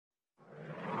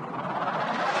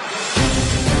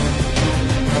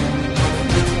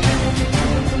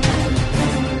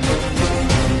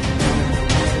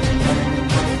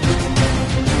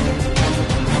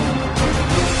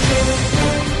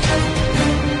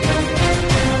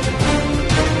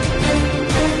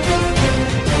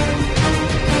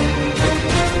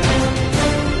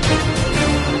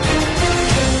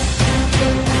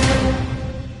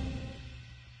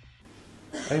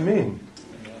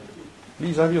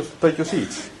Please take your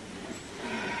seats.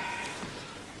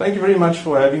 Thank you very much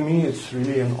for having me. It's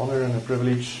really an honor and a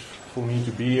privilege for me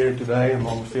to be here today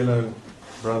among fellow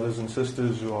brothers and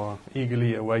sisters who are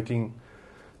eagerly awaiting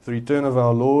the return of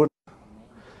our Lord.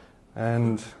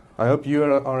 And I hope you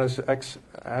are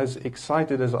as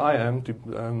excited as I am to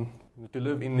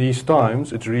live in these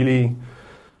times. It's really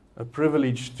a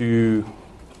privilege to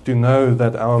know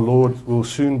that our Lord will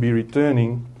soon be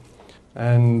returning.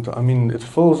 And I mean, it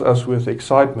fills us with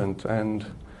excitement. And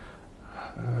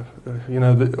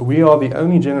we are the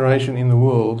only generation in the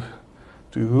world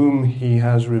to whom He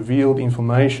has revealed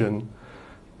information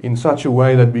in such a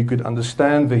way that we could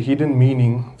understand the hidden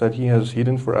meaning that He has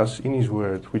hidden for us in His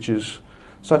Word, which is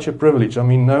such a privilege. I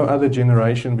mean, no other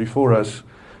generation before us,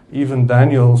 even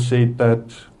Daniel said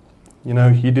that,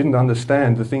 he didn't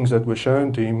understand the things that were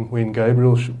shown to him when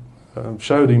Gabriel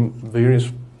showed him various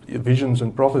visions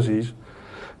and prophecies.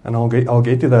 And I'll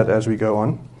get to that as we go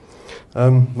on.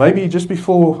 Maybe just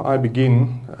before I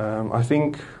begin, I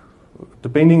think,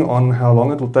 depending on how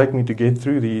long it will take me to get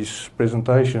through these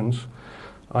presentations,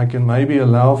 I can maybe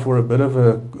allow for a bit of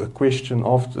a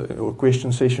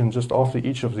question session just after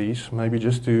each of these, maybe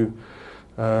just to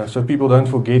so people don't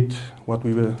forget what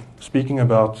we were speaking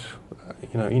about,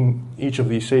 in each of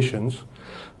these sessions.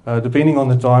 Depending on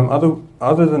the time.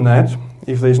 Other than that,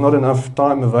 if there's not enough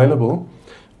time available,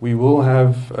 we will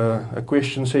have a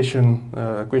question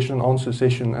and answer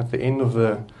session at the end of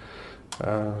the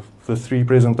three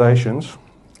presentations,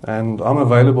 and I'm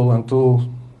available until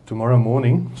tomorrow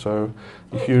morning. So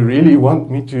if you really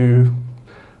want me to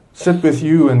sit with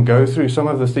you and go through some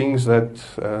of the things that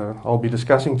I'll be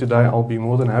discussing today, I'll be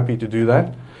more than happy to do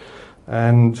that.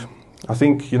 And I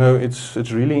think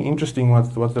it's really interesting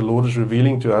what the Lord is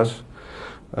revealing to us.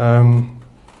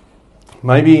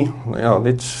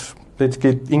 Let's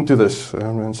get into this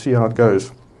and see how it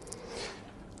goes.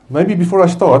 Maybe before I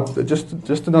start,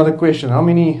 just another question. How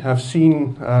many have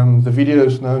seen the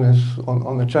videos known as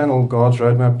on the channel God's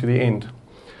Roadmap to the End?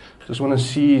 Just want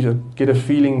to get a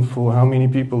feeling for how many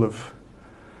people have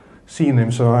seen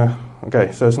them. So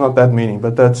it's not that many,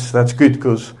 but that's good,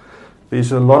 because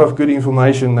there's a lot of good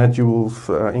information that you will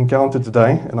encounter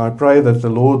today, and I pray that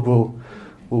the Lord will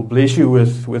bless you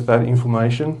with that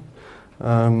information.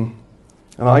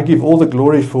 And I give all the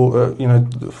glory for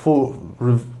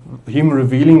Him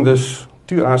revealing this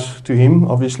to us, to Him,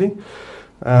 obviously.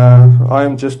 I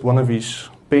am just one of His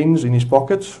pens in His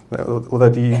pockets, or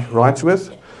that He writes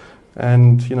with.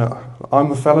 And,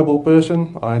 I'm a fallible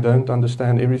person. I don't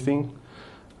understand everything.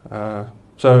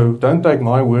 So don't take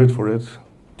my word for it.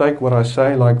 Take what I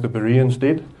say like the Bereans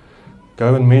did.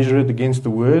 Go and measure it against the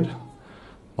Word.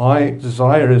 My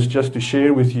desire is just to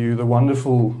share with you the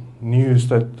wonderful news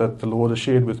that the Lord has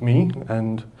shared with me.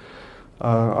 And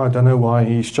I don't know why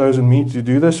He's chosen me to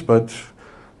do this, but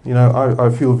I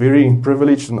feel very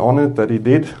privileged and honored that He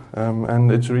did,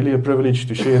 and it's really a privilege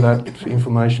to share that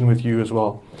information with you as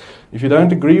well. If you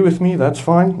don't agree with me, that's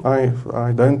fine.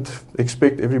 I don't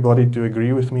expect everybody to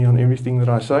agree with me on everything that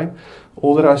I say.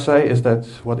 All that I say is that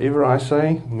whatever I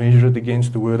say, measure it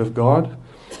against the Word of God.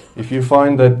 If you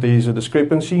find that there's a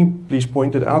discrepancy, please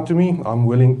point it out to me. I'm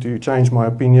willing to change my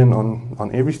opinion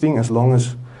on everything, as long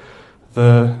as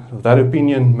that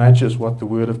opinion matches what the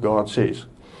Word of God says.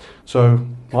 So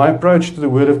my approach to the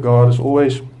Word of God is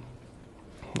always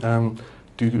to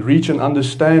reach an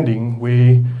understanding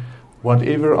where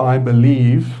whatever I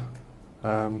believe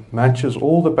matches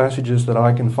all the passages that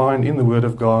I can find in the Word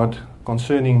of God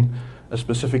concerning a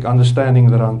specific understanding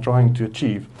that I'm trying to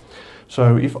achieve.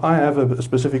 So if I have a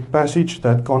specific passage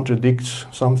that contradicts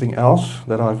something else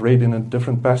that I've read in a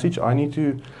different passage, I need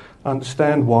to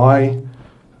understand why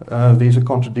there's a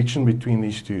contradiction between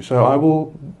these two. So I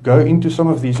will go into some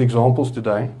of these examples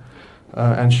today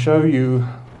and show you,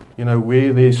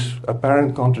 where there's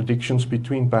apparent contradictions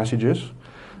between passages,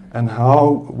 and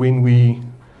how, when we,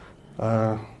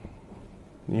 allow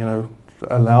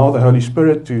the Holy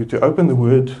Spirit to open the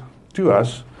Word to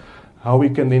us, how we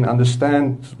can then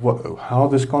understand how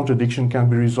this contradiction can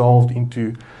be resolved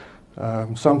into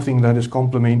something that is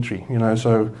complementary.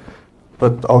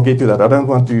 But I'll get to that. I don't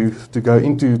want to go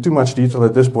into too much detail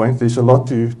at this point. There's a lot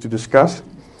to discuss.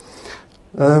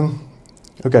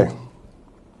 Okay.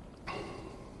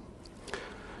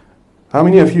 How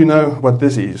many of you know what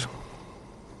this is?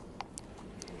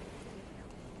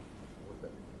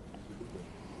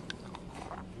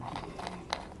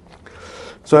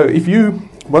 So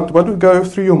what would go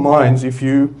through your minds if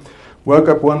you woke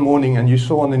up one morning and you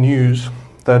saw on the news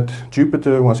that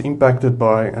Jupiter was impacted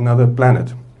by another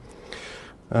planet?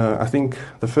 I think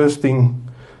the first thing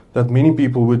that many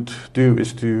people would do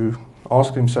is to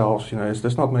ask themselves, is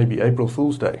this not maybe April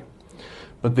Fool's Day?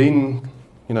 But then,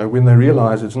 when they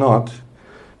realize it's not,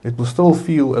 it will still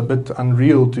feel a bit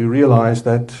unreal to realize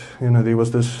that, there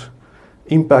was this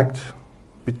impact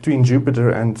between Jupiter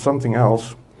and something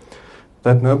else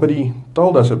that nobody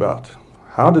told us about.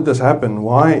 How did this happen?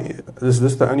 Why is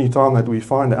this the only time that we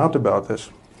find out about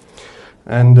this?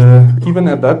 And even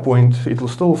at that point, it will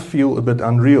still feel a bit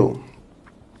unreal.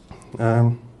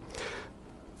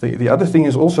 The other thing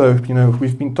is also,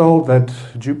 we've been told that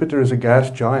Jupiter is a gas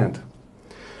giant.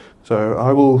 So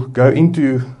I will go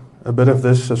into a bit of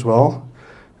this as well,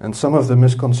 and some of the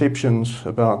misconceptions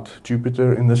about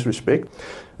Jupiter in this respect.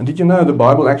 And did you know the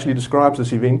Bible actually describes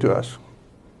this event to us?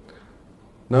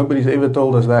 Nobody's ever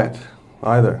told us that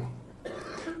either.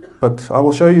 But I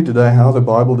will show you today how the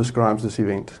Bible describes this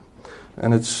event.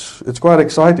 And it's quite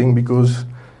exciting because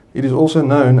it is also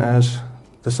known as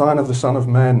the sign of the Son of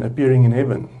Man appearing in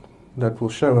heaven that will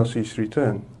show us his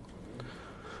return.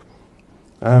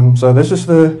 So this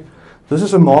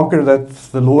is a marker that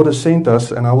the Lord has sent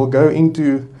us, and I will go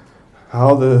into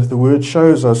how the word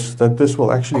shows us that this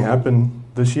will actually happen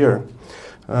this year.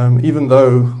 Even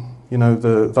though,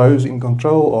 those in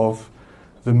control of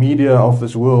the media of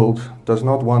this world does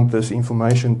not want this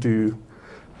information to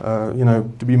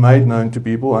be made known to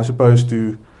people, I suppose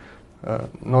to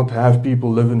not have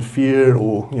people live in fear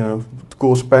or,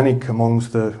 cause panic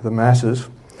amongst the masses.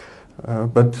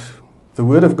 But the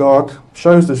Word of God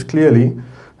shows this clearly,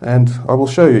 and I will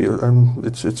show you.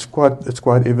 It's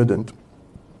quite evident.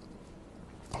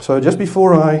 So just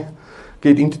before I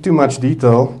get into too much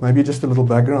detail, maybe just a little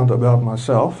background about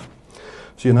myself.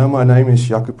 So my name is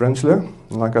Jacob Prinsloo,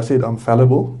 and like I said, I'm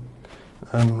fallible.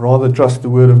 Rather trust the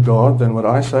Word of God than what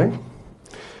I say.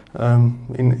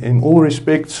 In all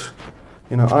respects,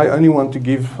 I only want to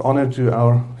give honor to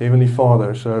our Heavenly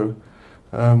Father. So,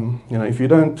 if you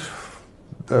don't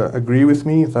agree with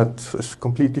me, that is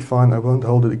completely fine. I won't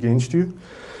hold it against you.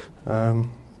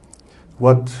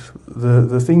 What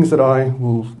the things that I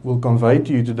will convey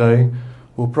to you today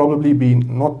will probably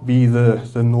not be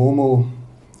the normal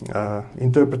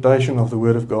interpretation of the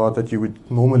Word of God that you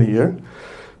would normally hear.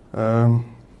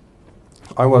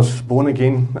 I was born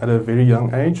again at a very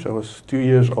young age. I was 2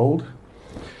 years old.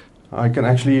 I can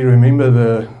actually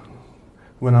remember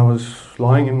when I was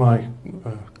lying in my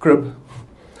crib,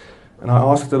 and I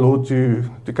asked the Lord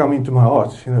to come into my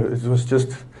heart. It was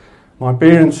just, my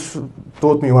parents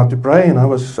taught me what to pray, and I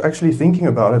was actually thinking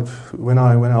about it when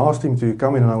I asked him to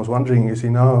come in, and I was wondering, is he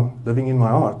now living in my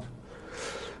heart?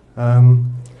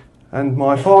 And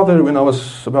my father, when I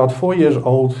was about 4 years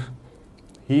old,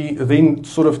 he then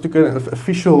sort of took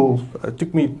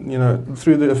me,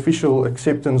 through the official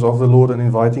acceptance of the Lord and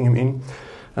inviting him in.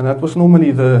 And that was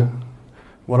normally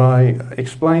what I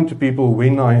explained to people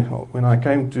when I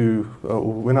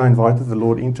invited the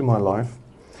Lord into my life.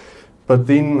 But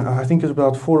then I think it's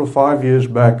about 4 or 5 years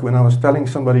back when I was telling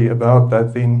somebody about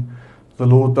that, then the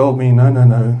Lord told me,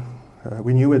 no.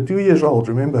 When you were 2 years old,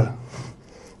 remember,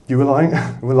 you were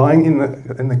lying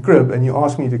in the crib, and you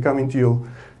asked me to come into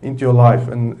your life.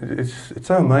 And it's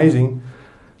so amazing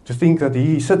to think that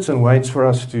He sits and waits for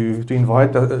us to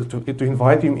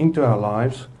invite Him into our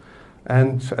lives.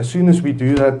 And as soon as we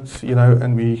do that,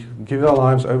 and we give our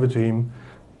lives over to Him,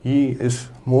 He is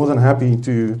more than happy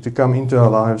to come into our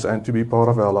lives and to be part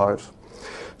of our lives.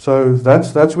 So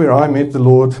that's where I met the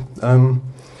Lord.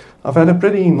 I've had a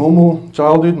pretty normal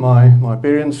childhood. My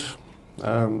parents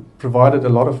provided a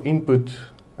lot of input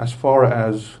as far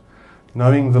as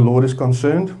knowing the Lord is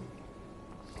concerned.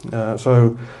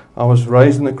 So I was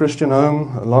raised in a Christian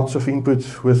home, lots of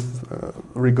input with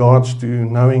regards to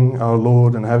knowing our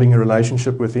Lord and having a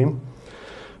relationship with Him.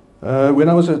 When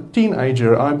I was a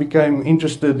teenager, I became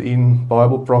interested in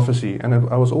Bible prophecy, and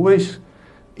I was always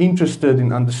interested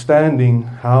in understanding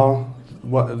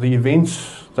what the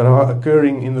events that are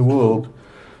occurring in the world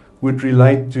would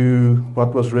relate to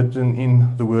what was written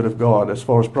in the Word of God as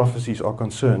far as prophecies are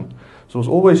concerned. So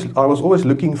I was always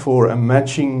looking for a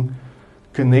matching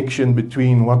connection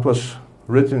between what was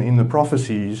written in the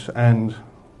prophecies and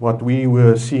what we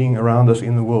were seeing around us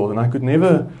in the world. And I could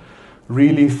never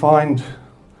really find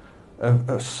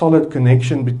a solid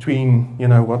connection between,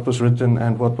 what was written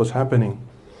and what was happening.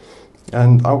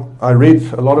 And I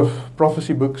read a lot of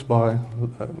prophecy books by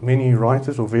many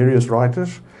writers or various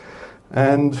writers,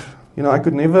 and I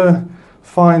could never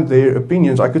find their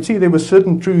opinions. I could see there were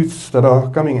certain truths that are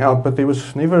coming out, but there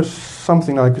was never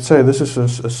something I could say this is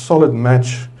a solid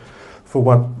match for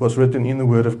what was written in the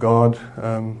Word of God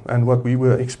and what we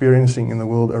were experiencing in the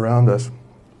world around us.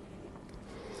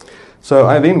 So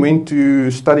I then went to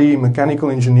study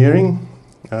mechanical engineering.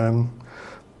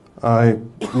 I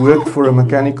worked for a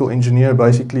mechanical engineer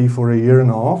basically for a year and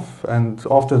a half, and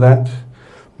after that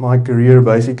my career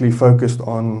basically focused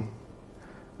on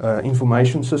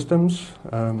information systems,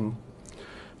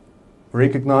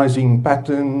 recognizing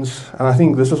patterns, and I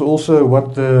think this is also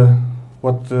what the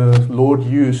Lord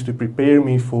used to prepare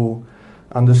me for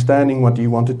understanding what He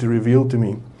wanted to reveal to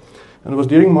me. And it was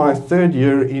during my third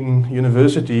year in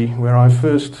university where I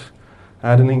first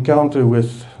had an encounter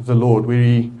with the Lord, where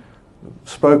He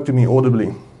spoke to me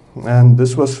audibly. And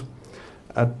this was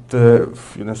at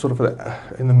sort of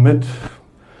in the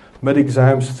mid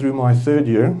exams through my third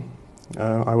year.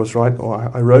 I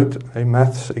wrote a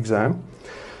maths exam,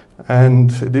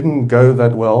 and it didn't go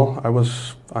that well.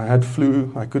 I had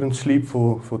flu. I couldn't sleep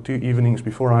for 2 evenings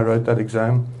before I wrote that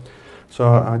exam, so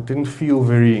I didn't feel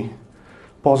very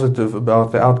positive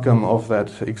about the outcome of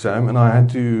that exam, and I had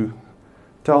to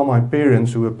tell my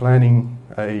parents, who were planning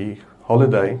a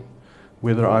holiday,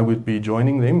 whether I would be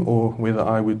joining them or whether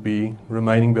I would be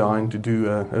remaining behind to do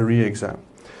a re-exam.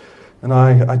 And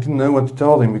I didn't know what to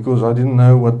tell them because I didn't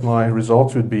know what my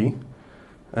results would be.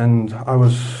 And I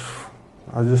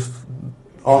just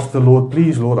asked the Lord,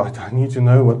 please, Lord, I need to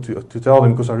know what to tell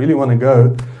them because I really want to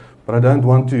go, but I don't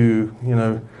want to,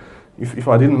 if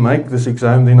I didn't make this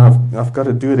exam, then I've got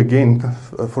to do it again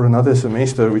for another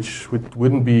semester, which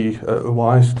wouldn't be a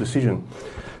wise decision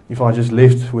if I just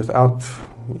left without,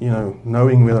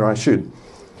 knowing whether I should.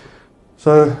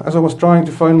 So as I was trying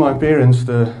to phone my parents,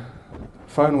 the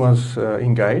phone was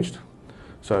engaged.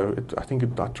 So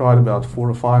I tried about 4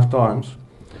 or 5 times.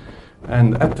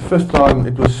 And at the 5th time,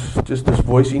 it was just this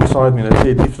voice inside me that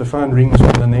said, if the phone rings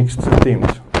on the next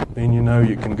attempt, then you know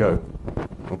you can go.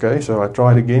 Okay, so I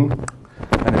tried again,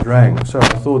 and it rang. So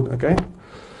I thought, okay,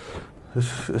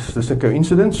 is this a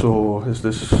coincidence, or is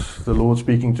this the Lord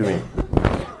speaking to me?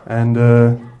 And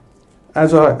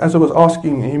as I was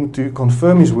asking Him to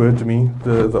confirm His word to me,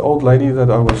 the old lady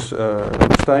that I was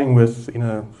staying with in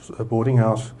a boarding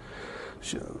house,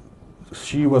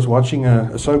 she was watching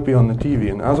a soapy on the TV,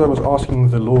 and as I was asking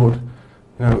the Lord,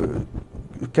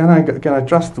 can I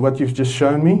trust what you've just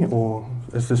shown me, or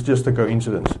is this just a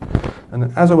coincidence?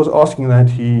 And as I was asking that,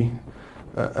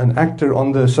 an actor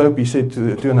on the soapy said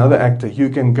to another actor, "You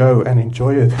can go and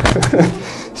enjoy it."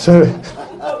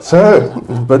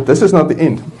 But this is not the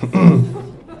end.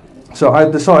 So I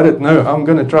decided, no, I'm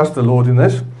going to trust the Lord in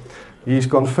this. He's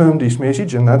confirmed His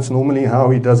message, and that's normally how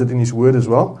He does it in His Word as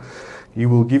well. He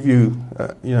will give you,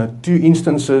 2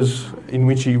 instances in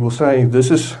which He will say,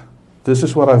 "This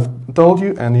is what I've told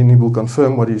you," and then He will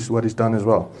confirm what He's done as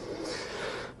well.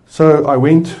 So I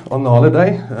went on the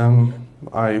holiday.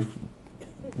 I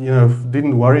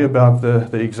didn't worry about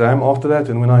the exam after that,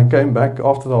 and when I came back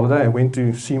after the holiday, I went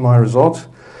to see my results.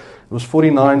 It was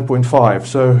 49.5.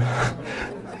 So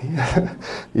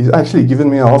He's actually given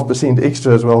me a 0.5%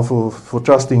 extra as well for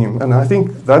trusting Him, and I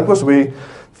think that was where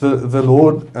the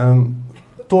Lord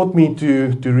taught me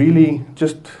to really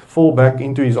just fall back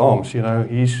into His arms.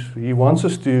 He wants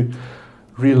us to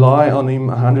rely on Him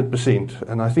 100%,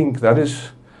 and I think that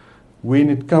is when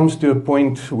it comes to a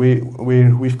point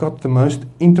where we've got the most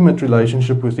intimate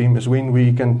relationship with Him, is when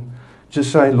we can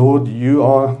just say, "Lord, you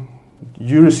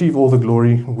receive all the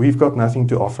glory. We've got nothing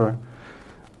to offer.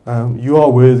 You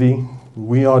are worthy.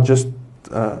 We are just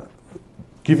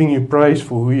giving you praise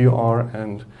for who you are,"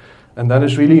 and that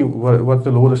is really what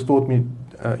the Lord has taught me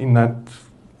in that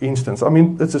instance. I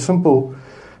mean, it's a simple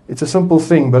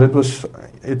thing, but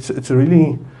it's a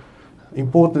really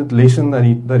important lesson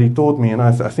that he taught me, and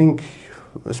I think,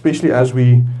 especially as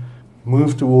we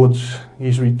move towards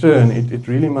His return, it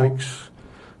really makes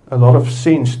a lot of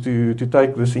sense to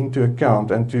take this into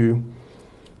account and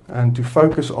to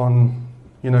focus on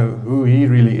who He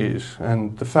really is,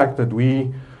 and the fact that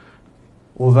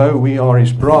although we are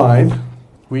His bride,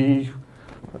 we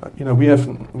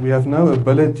have no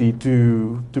ability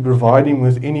to provide Him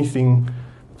with anything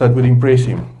that would impress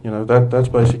Him. That's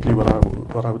basically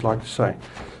what I would like to say.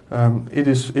 It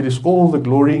is all the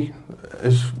glory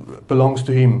belongs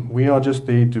to Him. We are just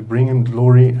there to bring Him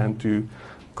glory and to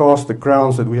cast the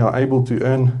crowns that we are able to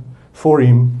earn for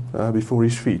Him before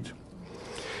His feet.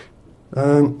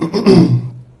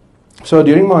 So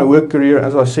during my work career,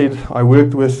 as I said, I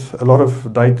worked with a lot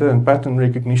of data and pattern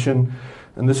recognition,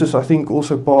 and this is, I think,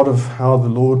 also part of how the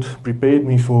Lord prepared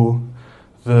me for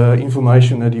the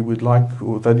information that He would like,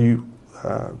 or that He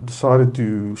decided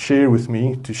to share with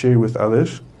me, to share with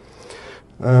others.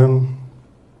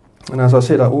 And as I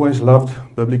said, I always loved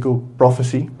biblical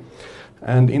prophecy.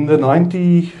 And in the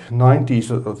 1990s,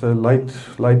 the late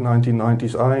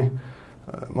 1990s,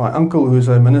 my uncle, who is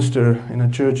a minister in a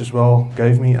church as well,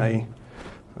 gave me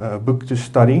book to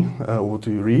study or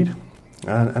to read.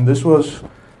 And this was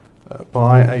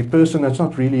by a person that's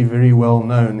not really very well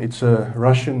known. It's a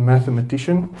Russian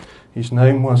mathematician. His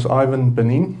name was Ivan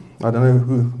Panin. I don't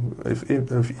know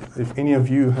if any of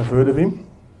you have heard of him.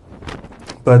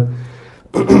 But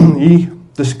he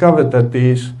discovered that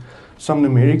there's some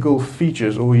numerical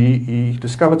features, or he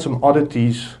discovered some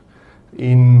oddities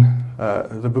in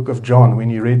the book of John when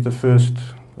he read the first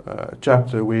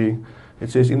chapter, where it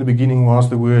says, in the beginning was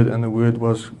the Word, and the Word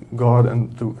was God,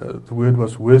 and the Word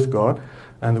was with God,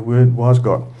 and the Word was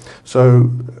God.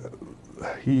 So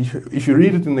if you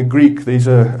read it in the Greek, there's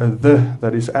a the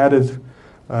that is added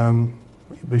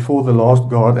before the last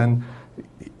God, and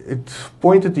it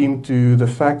pointed him to the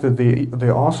fact that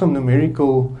there are some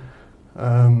numerical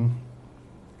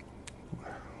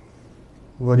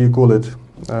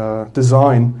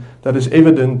design that is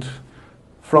evident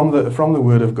from the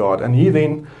Word of God. And he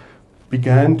then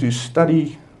began to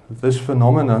study this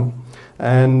phenomenon,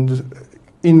 and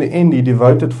in the end he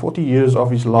devoted 40 years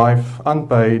of his life,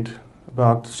 unpaid,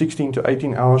 about 16 to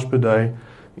 18 hours per day,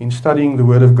 in studying the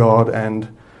Word of God and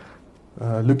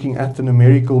looking at the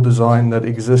numerical design that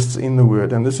exists in the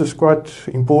Word. And this is quite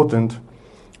important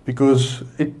because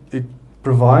it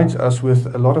provides us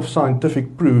with a lot of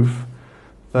scientific proof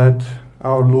that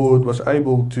our Lord was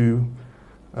able to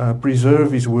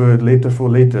preserve His Word letter for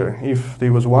letter. If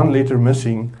there was one letter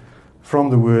missing from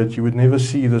the Word, you would never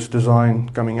see this design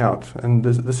coming out. And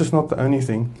this is not the only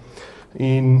thing.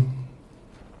 In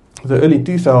the early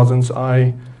 2000s,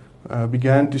 I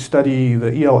began to study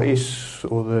the ELS,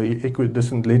 or the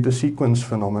equidistant letter sequence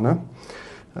phenomena,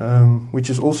 which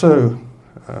is also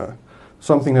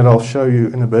something that I'll show you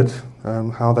in a bit,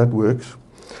 how that works.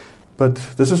 But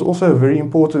this is also a very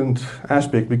important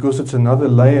aspect because it's another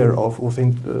layer of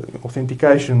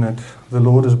authentication that the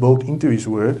Lord has built into His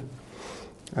Word.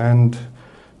 And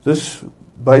this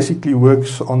basically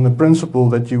works on the principle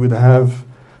that you would have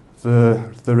the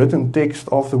written text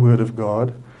of the Word of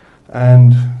God,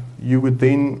 and you would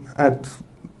then at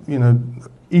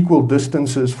equal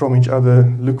distances from each other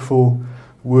look for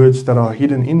words that are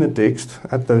hidden in the text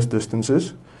at those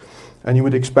distances. And you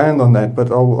would expand on that, but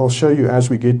I'll show you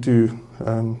as we get to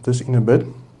this in a bit.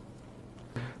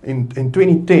 In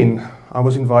 2010, I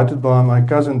was invited by my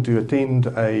cousin to attend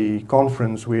a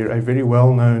conference where a very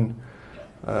well-known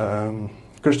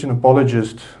Christian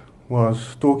apologist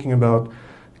was talking about,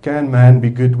 can man be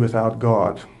good without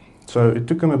God? So it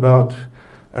took him about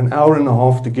an hour and a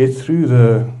half to get through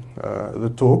the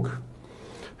talk.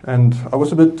 And I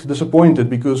was a bit disappointed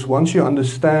because once you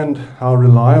understand how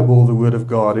reliable the Word of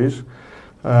God is,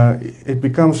 it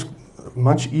becomes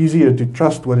much easier to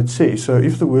trust what it says. So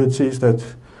if the Word says that,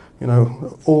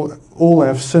 all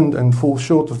have sinned and fall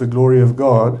short of the glory of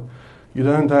God, you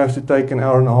don't have to take an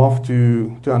hour and a half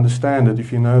to understand it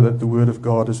if you know that the Word of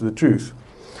God is the truth.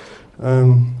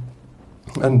 And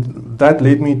that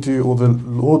led me to, or the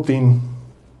Lord then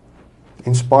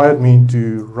inspired me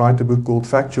to write a book called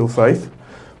Factual Faith,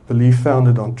 Belief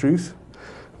Founded on Truth.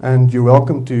 And you're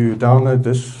welcome to download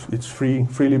this. It's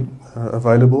freely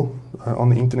available on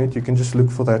the internet. You can just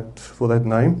look for that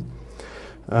name.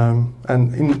 And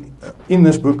in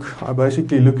this book, I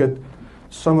basically look at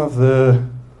some of the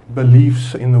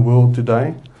beliefs in the world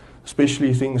today,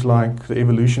 especially things like the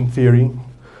evolution theory,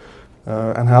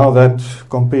 and how that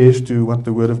compares to what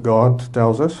the Word of God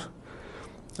tells us.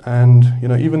 And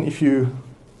even if you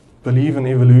believe in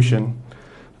evolution,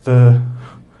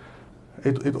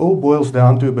 it all boils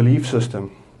down to a belief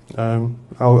system.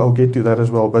 I'll get to that as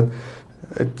well, but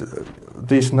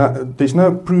there's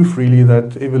no proof really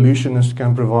that evolutionists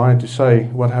can provide to say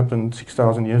what happened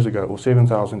 6,000 years ago or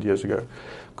 7,000 years ago,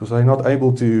 because they're not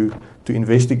able to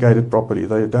investigate it properly.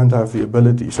 They don't have the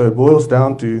ability. So it boils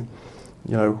down to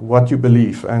what you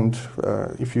believe, and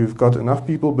if you've got enough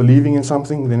people believing in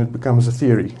something, then it becomes a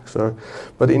theory. So,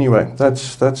 but anyway,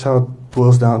 that's how it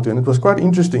boils down to. And it was quite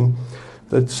interesting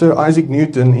that Sir Isaac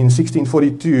Newton in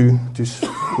 1642,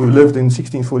 who lived in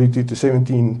 1642 to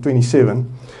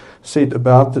 1727, said,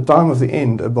 about the time of the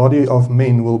end, a body of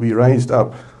men will be raised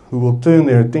up who will turn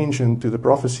their attention to the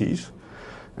prophecies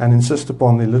and insist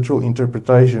upon their literal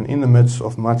interpretation in the midst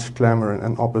of much clamor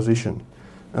and opposition.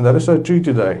 And that is so true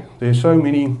today. There are so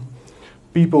many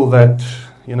people that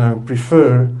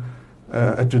prefer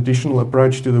a traditional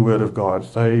approach to the Word of God.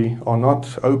 They are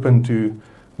not open to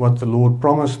what the Lord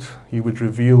promised He would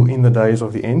reveal in the days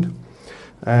of the end.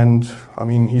 And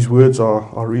His words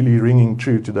are really ringing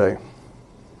true today.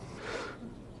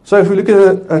 So if we look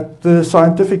at the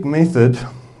scientific method,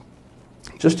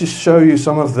 just to show you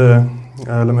some of the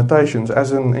limitations.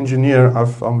 As an engineer,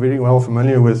 I'm very well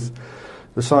familiar with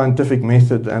the scientific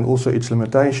method and also its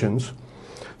limitations.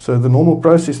 So the normal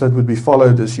process that would be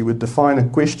followed is you would define a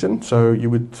question. So you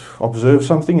would observe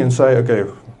something and say, okay,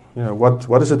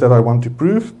 what is it that I want to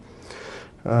prove?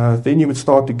 Then you would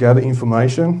start to gather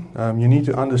information. You need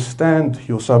to understand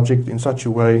your subject in such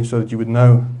a way so that you would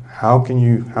know how can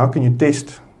you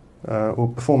test or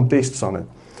perform tests on it.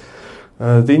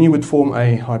 Then you would form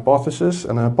a hypothesis,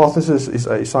 and a hypothesis is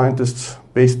a scientist's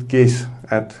best guess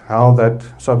at how that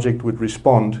subject would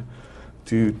respond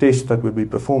to tests that would be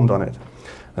performed on it.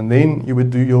 And then you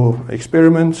would do your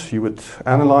experiments, you would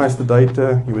analyze the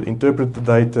data, you would interpret the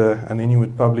data, and then you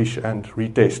would publish and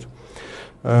retest.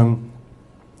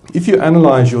 If you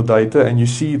analyze your data and you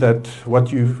see that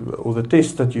the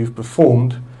tests that you've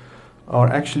performed are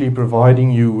actually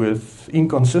providing you with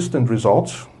inconsistent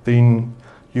results, then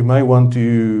you may want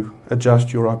to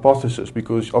adjust your hypothesis,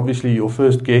 because obviously your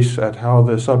first guess at how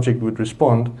the subject would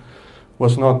respond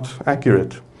was not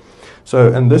accurate.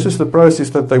 So, and this is the process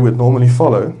that they would normally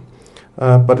follow,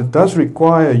 but it does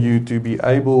require you to be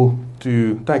able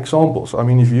to take samples. I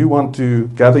mean, if you want to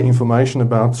gather information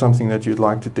about something that you'd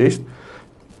like to test,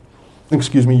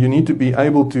 you need to be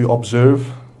able to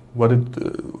observe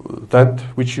that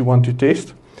which you want to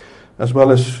test, as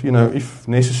well as, if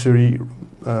necessary,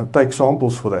 take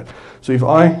samples for that. So if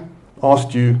I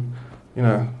asked you,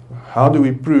 how do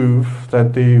we prove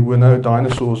that there were no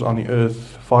dinosaurs on the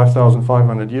Earth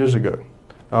 5,500 years ago?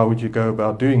 How would you go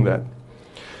about doing that?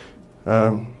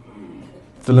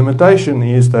 The limitation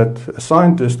is that a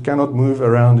scientist cannot move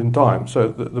around in time.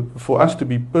 So for us to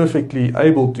be perfectly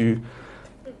able to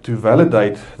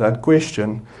validate that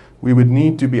question, we would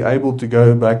need to be able to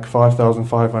go back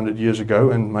 5,500 years ago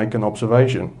and make an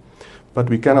observation. But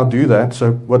we cannot do that.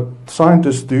 So what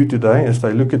scientists do today is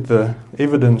they look at the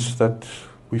evidence that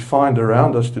we find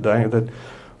around us today that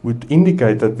would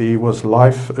indicate that there was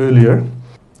life earlier.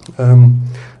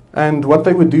 And what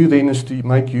they would do then is to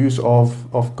make use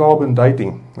of carbon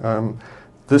dating.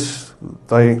 This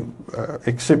they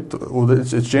accept, or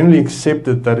it's generally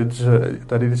accepted that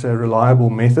it is a reliable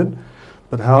method.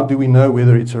 But how do we know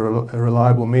whether it's a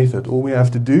reliable method? All we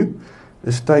have to do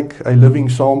is take a living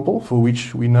sample for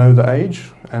which we know the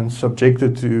age and subject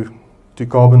it to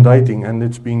carbon dating, and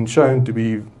it's been shown to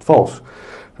be false.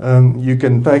 You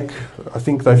can take, I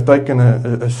think they've taken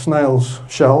a snail's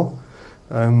shell.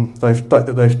 They've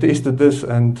tested this,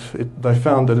 and they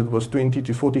found that it was 20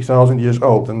 to 40,000 years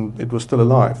old, and it was still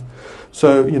alive.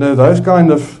 So those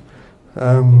kind of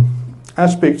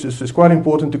aspects is quite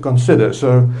important to consider.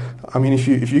 So I mean,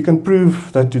 if you can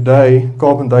prove that today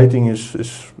carbon dating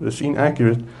is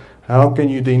inaccurate, how can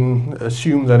you then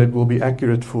assume that it will be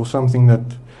accurate for something that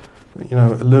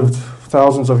lived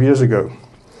thousands of years ago?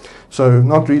 So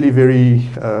not really very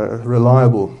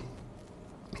reliable.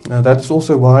 That's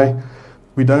also why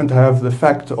we don't have the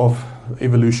fact of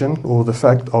evolution or the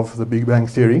fact of the Big Bang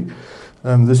Theory.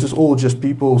 This is all just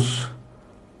people's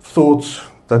thoughts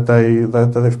that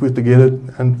they've put together,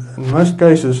 and in most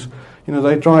cases,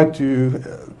 they try to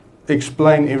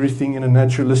explain everything in a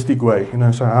naturalistic way.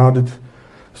 So how did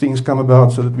things come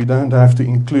about, so that we don't have to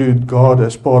include God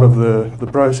as part of the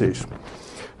process.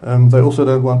 They also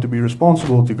don't want to be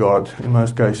responsible to God in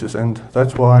most cases, and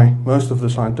that's why most of the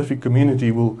scientific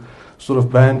community will sort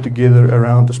of band together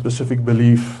around a specific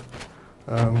belief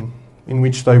in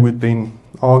which they would then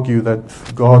argue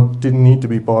that God didn't need to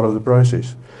be part of the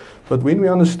process. But when we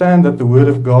understand that the Word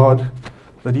of God,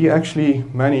 that He actually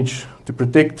managed to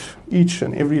protect each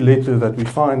and every letter that we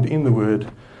find in the Word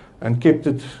and kept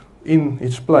it in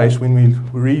its place when we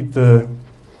read the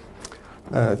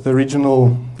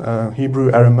original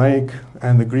Hebrew, Aramaic,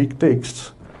 and the Greek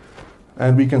texts,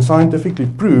 and we can scientifically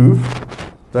prove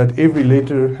that every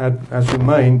letter has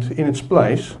remained in its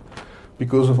place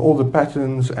because of all the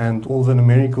patterns and all the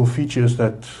numerical features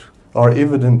that are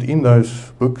evident in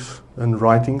those books and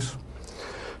writings,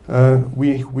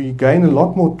 we gain a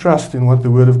lot more trust in what the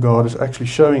Word of God is actually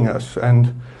showing us.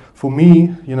 And for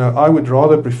me, I would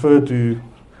rather prefer to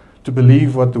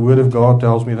believe what the Word of God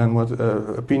tells me than what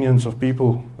opinions of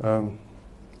people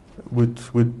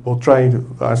would portray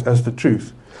as the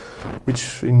truth,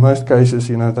 which in most cases,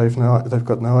 they've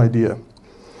got no idea.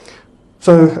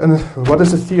 So, what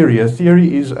is a theory? A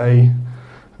theory is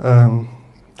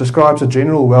describes a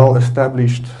general,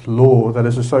 well-established law that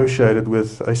is associated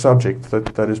with a subject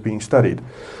that is being studied.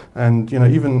 And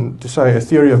even to say a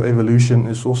theory of evolution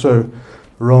is also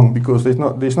wrong, because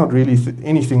there's not really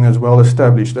anything that's well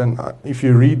established. And if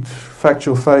you read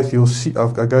Factual Faith, you'll see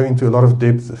I go into a lot of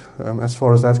depth as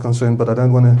far as that's concerned, but I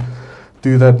don't want to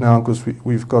do that now because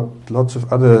we've got lots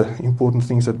of other important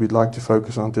things that we'd like to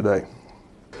focus on today.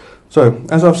 So,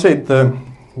 as I've said, the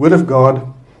Word of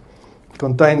God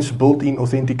contains built-in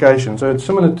authentication. So it's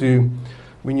similar to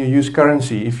when you use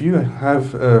currency. If you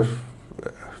have a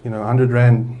 100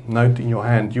 Rand note in your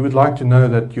hand, you would like to know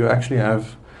that you actually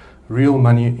have real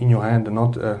money in your hand and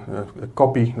not a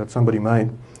copy that somebody made.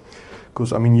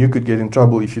 Because, you could get in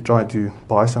trouble if you try to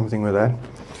buy something with that.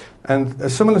 And a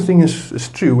similar thing is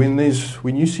true when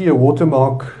you see a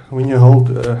watermark, when you hold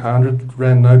a 100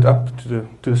 Rand note up to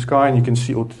the sky and you can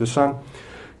see, or to the sun,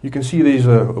 you can see there's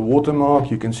a watermark,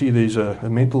 you can see there's a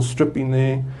metal strip in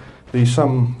there, there's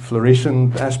some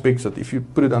fluorescent aspects that if you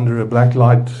put it under a black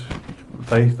light,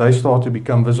 they start to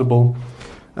become visible.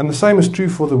 And the same is true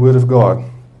for the Word of God.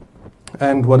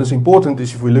 And what is important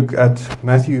is if we look at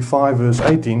Matthew 5 verse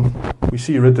 18, we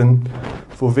see written,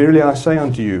 "For verily I say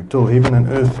unto you, till heaven and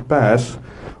earth pass,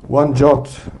 one jot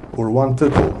or one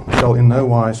tittle shall in no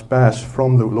wise pass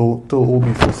from the law till all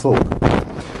be fulfilled."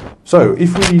 So,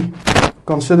 if we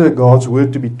consider God's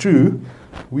word to be true,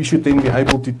 we should then be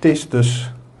able to test this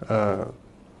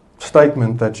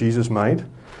statement that Jesus made,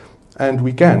 and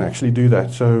we can actually do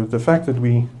that. So, the fact that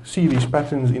we see these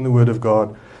patterns in the Word of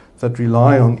God that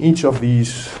rely on each of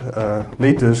these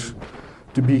letters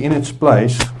to be in its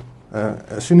place,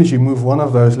 as soon as you move one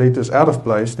of those letters out of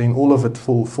place, then all of it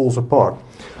falls apart.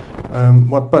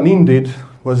 What Panin did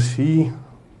was he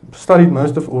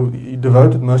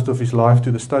devoted most of his life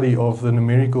to the study of the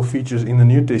numerical features in the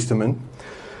New Testament,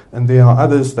 and there are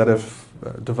others that have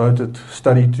devoted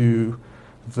study to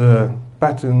the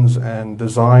patterns and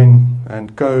design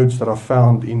and codes that are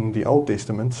found in the Old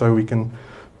Testament. So we can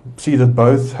see that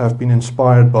both have been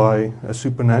inspired by a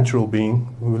supernatural being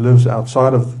who lives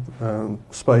outside of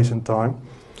space and time.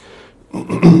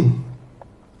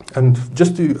 And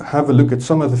just to have a look at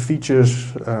some of the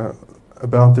features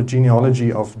about the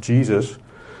genealogy of Jesus,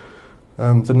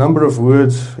 the number of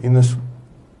words in this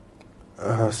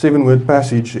 7-word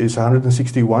passage is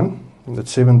 161.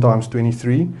 That's 7 times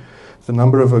 23. The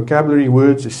number of vocabulary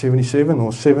words is 77,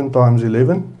 or 7 times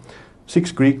 11.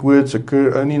 6 Greek words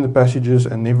occur only in the passages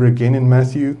and never again in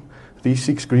Matthew. These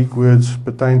 6 Greek words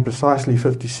pertain precisely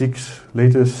 56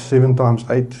 letters. 7 times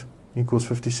 8 equals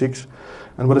 56.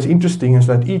 And what is interesting is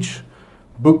that each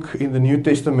book in the New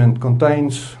Testament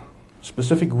contains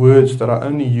specific words that are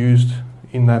only used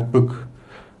in that book.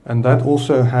 And that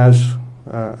also has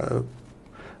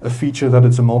a feature that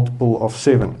it's a multiple of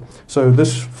 7. So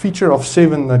this feature of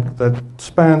 7 that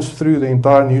spans through the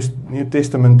entire New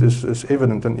Testament is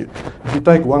evident. And if you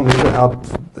take one letter out,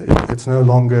 it's no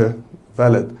longer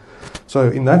valid. So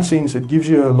in that sense, it gives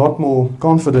you a lot more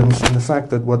confidence in the fact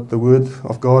that what the Word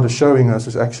of God is showing us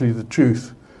is actually the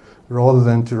truth, rather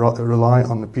than to rely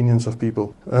on opinions of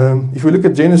people. If we look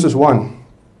at Genesis 1,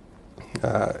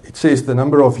 it says the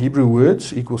number of Hebrew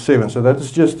words equals 7. So that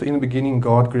is just, in the beginning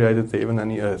God created the heaven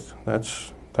and the earth.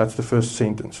 That's the first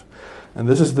sentence. And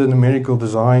this is the numerical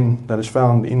design that is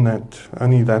found in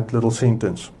only that little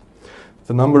sentence.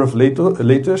 The number of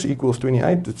letters equals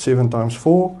 28. It's 7 times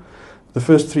 4. The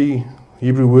first 3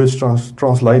 Hebrew words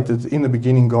translated in the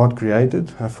beginning God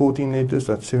created have 14 letters.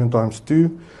 That's 7 times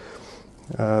 2.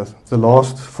 The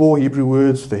last 4 Hebrew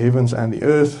words, the heavens and the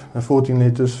earth, have 14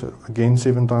 letters, again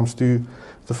 7 times 2.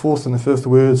 The 4th and the 5th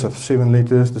words have 7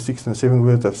 letters. The 6th and 7th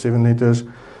words have 7 letters.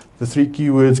 The 3 key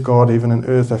words, God, heaven and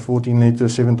earth, have 14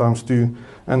 letters, 7 times 2,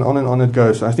 and on it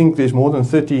goes. I think there's more than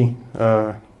 30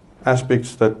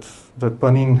 aspects that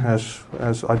Panin has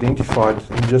identified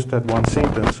in just that one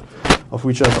sentence, of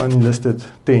which I've only listed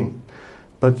 10.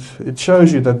 But it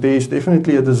shows you that there is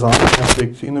definitely a design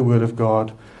aspect in the Word of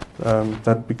God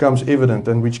that becomes evident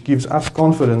and which gives us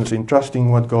confidence in trusting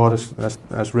what God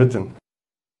has written.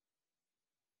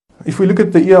 If we look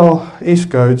at the ELS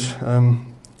codes,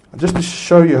 just to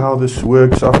show you how this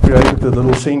works, I've created a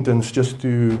little sentence just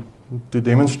to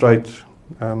demonstrate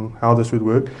how this would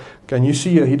work. Can you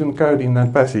see a hidden code in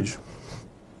that passage?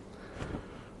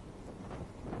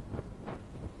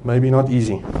 Maybe not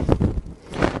easy.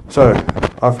 So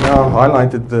I've now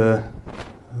highlighted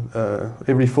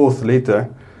every 4th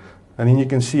letter, and then you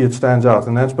can see it stands out,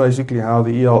 and that's basically how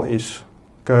the ELS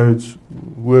codes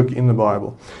work in the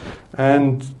Bible.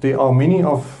 And there are many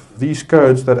of these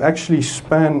codes that actually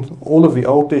span all of the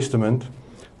Old Testament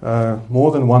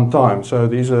more than one time. So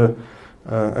there's a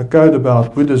code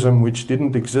about Buddhism which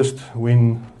didn't exist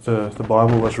when the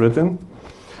Bible was written.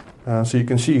 So you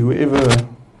can see whoever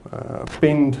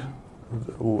penned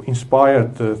or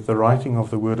inspired the writing of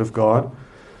the Word of God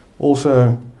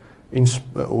also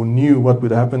knew what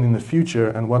would happen in the future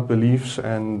and what beliefs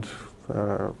and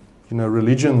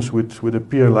religions would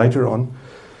appear later on.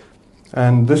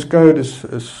 And this code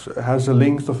has a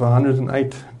length of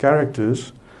 108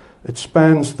 characters, it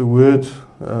spans the Word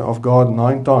of God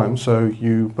 9 times. So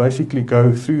you basically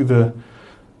go through the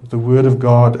Word of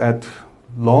God at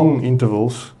long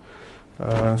intervals,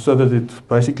 so that it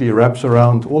basically wraps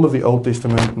around all of the Old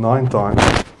Testament 9 times.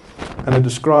 And it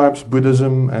describes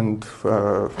Buddhism and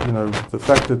the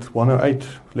fact that 108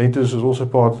 letters is also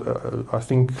part. I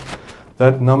think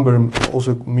that number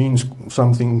also means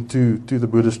something to the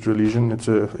Buddhist religion. It's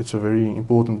a very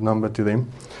important number to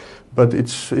them. But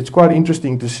it's quite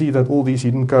interesting to see that all these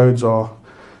hidden codes are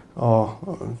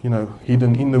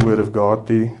hidden in the Word of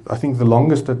God. I think the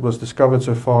longest that was discovered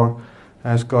so far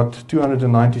has got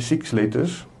 296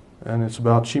 letters. And it's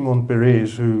about Shimon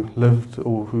Peres, who lived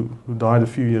or who died a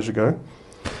few years ago.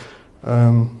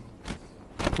 And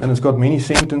it's got many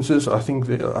sentences. I think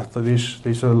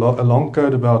there's a long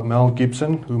code about Mel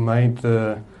Gibson, who made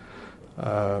the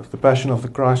Passion of the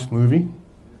Christ movie.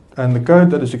 And the code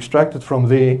that is extracted from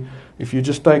there, if you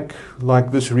just take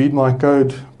like this read my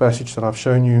code passage that I've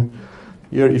shown you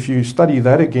here, if you study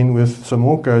that again with some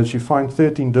more codes, you find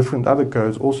 13 different other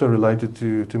codes also related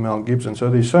to Mel Gibson. So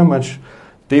there's so much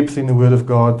depth in the Word of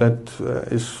God that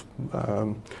is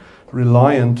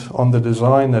reliant on the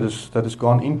design that has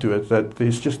gone into it, that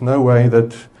there's just no way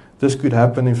that this could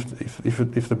happen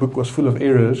if the book was full of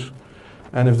errors,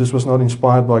 and if this was not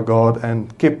inspired by God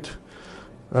and kept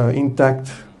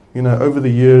intact, over the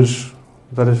years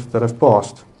that have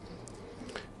passed.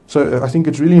 So I think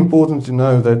it's really important to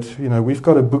know that we've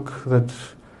got a book that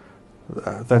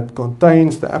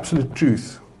contains the absolute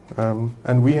truth.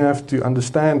 And we have to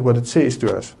understand what it says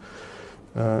to us.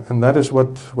 And that is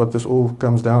what this all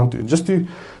comes down to. Just to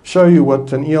show you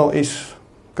what an ELS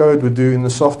code would do in the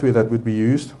software that would be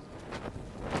used,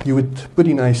 you would put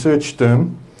in a search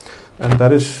term, and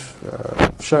that is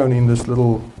shown in this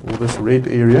this red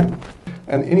area.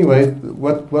 And anyway,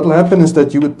 what will happen is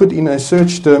that you would put in a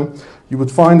search term, you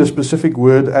would find a specific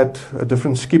word at a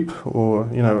different skip or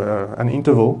an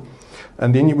interval,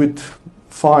 and then you would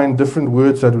find different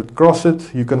words that would cross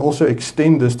it. You can also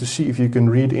extend this to see if you can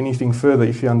read anything further,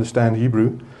 if you understand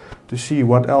Hebrew, to see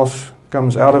what else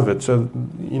comes out of it. So,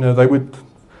 they would,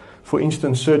 for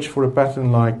instance, search for a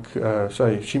pattern like,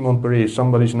 say, Shimon Peres,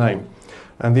 somebody's name.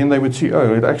 And then they would see,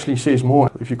 it actually says more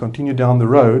if you continue down the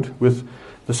road with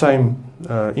the same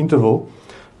interval.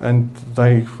 And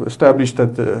they established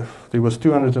that there was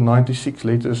 296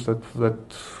 letters that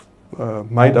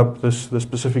made up this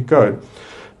specific code.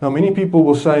 Now, many people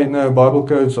will say, no, Bible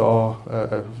codes are,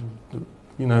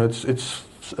 it's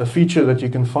a feature that you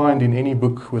can find in any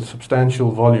book with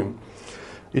substantial volume.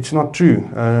 It's not true.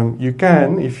 You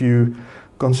can, if you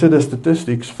consider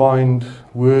statistics, find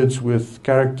words with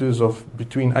characters of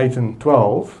between 8 and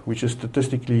 12, which is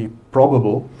statistically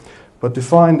probable. But to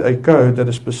find a code that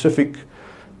is specific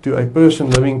to a person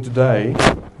living today,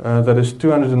 that is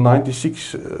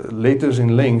 296 letters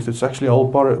in length, it's actually a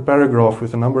whole paragraph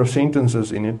with a number of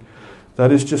sentences in it,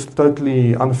 that is just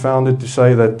totally unfounded to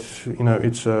say that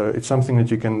it's something that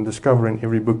you can discover in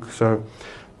every book. So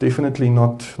definitely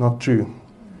not true.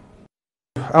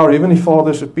 Our Heavenly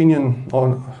Father's opinion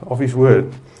of His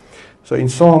Word. So in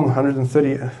Psalm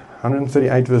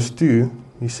 138 verse 2,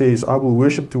 He says, I will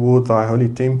worship toward Thy holy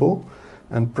temple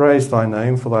and praise Thy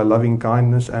name for Thy loving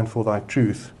kindness and for Thy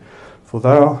truth. For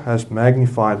Thou hast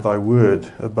magnified Thy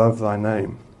word above Thy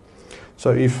name.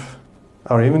 So if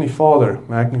our Heavenly Father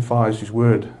magnifies His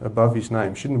word above His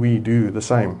name, shouldn't we do the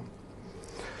same?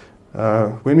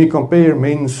 When we compare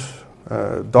men's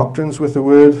doctrines with the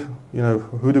word,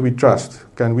 who do we trust?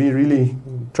 Can we really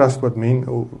trust what men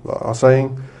are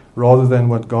saying rather than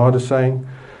what God is saying?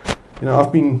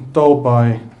 I've been told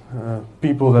by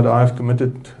people that I've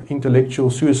committed intellectual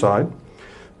suicide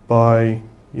by,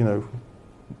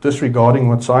 disregarding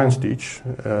what science teach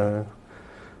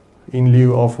in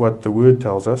lieu of what the Word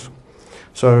tells us.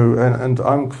 So, and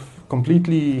I'm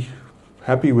completely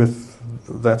happy with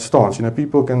that stance.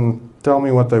 People can tell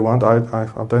me what they want. I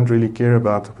don't really care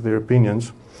about their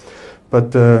opinions.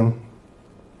 But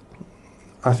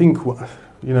I think,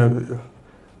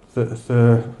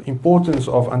 the importance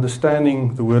of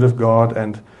understanding the Word of God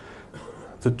and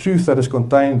the truth that is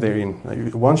contained therein.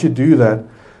 Once you do that,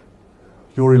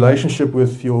 your relationship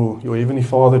with your Heavenly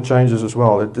Father changes as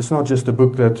well. It's not just a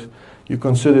book that you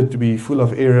consider to be full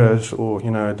of errors or,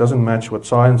 it doesn't match what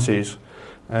science says.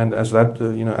 And as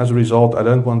a result, I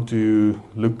don't want to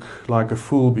look like a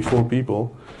fool before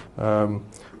people.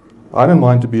 I don't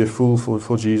mind to be a fool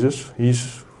for Jesus. He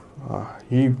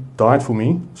died for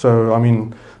me. So,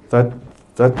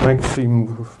 that makes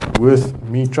Him worth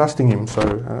me trusting Him. So,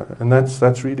 and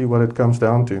that's really what it comes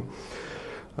down to.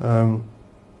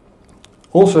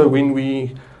 Also, when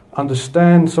we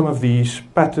understand some of these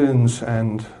patterns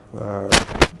and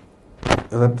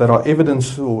that are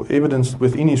evidenced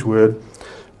within His Word,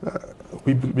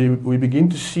 we begin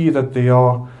to see that there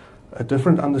are a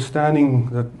different understanding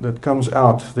that comes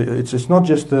out. It's not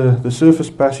just the surface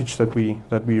passage that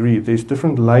we read. There's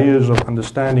different layers of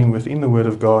understanding within the Word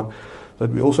of God that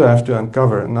we also have to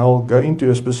uncover. And I'll go into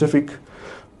a specific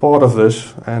part of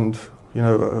this. And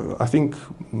I think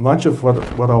much of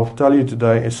what I'll tell you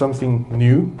today is something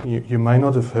new. You may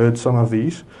not have heard some of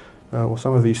these or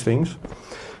some of these things.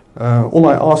 All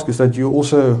I ask is that you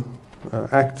also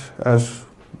act as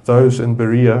those in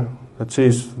Berea. It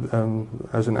says,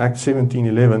 as in Acts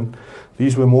 17:11,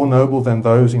 these were more noble than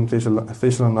those in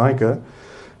Thessalonica,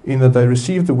 in that they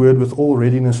received the word with all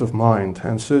readiness of mind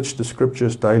and searched the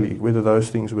scriptures daily, whether those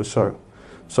things were so.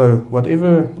 So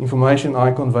whatever information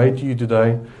I convey to you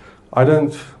today, I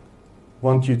don't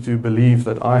want you to believe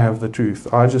that I have the truth.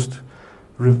 I just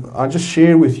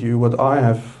share with you what I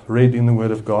have read in the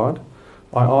Word of God.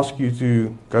 I ask you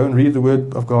to go and read the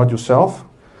Word of God yourself,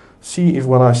 see if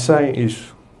what I say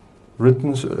is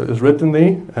written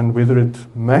there and whether it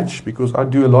match, because I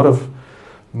do a lot of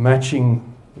matching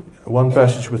one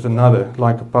passage with another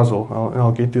like a puzzle.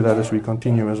 I'll get to that as we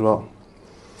continue as well.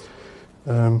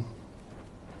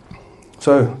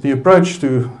 So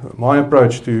my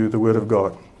approach to the Word of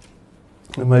God,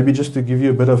 and maybe just to give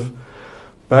you a bit of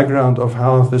background of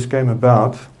how this came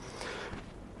about.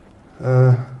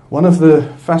 One of the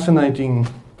fascinating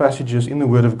passages in the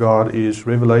Word of God is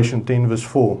Revelation 10 verse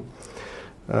 4.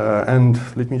 And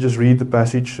let me just read the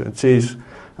passage. It says,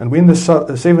 "And when the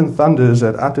seven thunders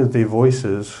had uttered their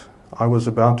voices, I was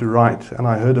about to write, and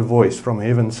I heard a voice from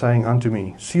heaven saying unto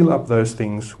me, Seal up those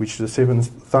things which the seven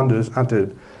thunders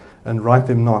uttered, and write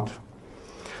them not."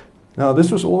 Now,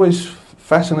 this was always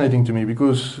fascinating to me,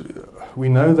 because we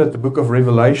know that the book of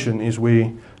Revelation is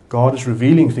where God is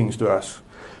revealing things to us.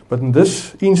 But in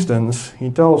this instance, He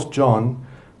tells John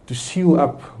to seal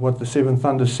up what the seven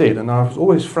thunders said. And I was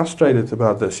always frustrated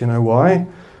about this. Why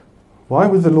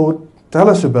would the Lord tell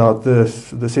us about the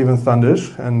seven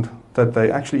thunders and that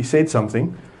they actually said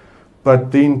something,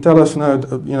 but then tell us, no,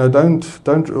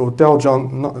 don't, or tell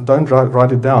John, don't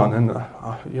write it down. And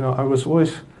I was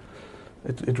always,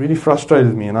 it really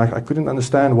frustrated me, and I couldn't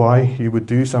understand why He would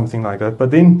do something like that.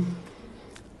 But then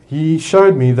He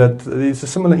showed me that there's a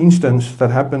similar instance that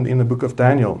happened in the book of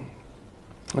Daniel.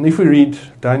 And if we read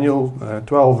Daniel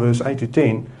 12 verse 8 to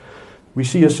 10, we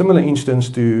see a similar instance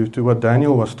to what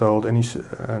Daniel was told.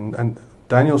 And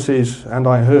Daniel says, "And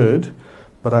I heard,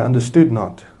 but I understood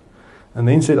not. And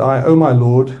then said I, O my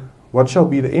Lord, what shall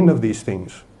be the end of these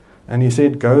things? And He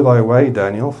said, Go thy way,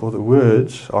 Daniel, for the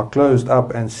words are closed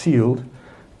up and sealed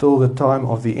till the time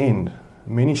of the end.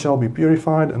 Many shall be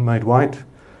purified and made white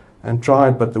and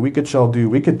tried, but the wicked shall do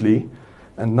wickedly,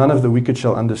 and none of the wicked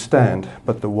shall understand,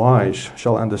 but the wise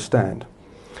shall understand."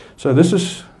 So this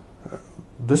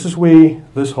is where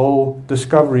this whole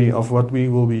discovery of what we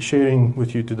will be sharing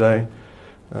with you today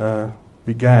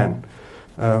began.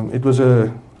 It was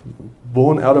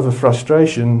born out of a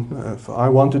frustration. I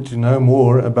wanted to know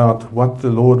more about what the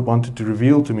Lord wanted to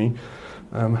reveal to me.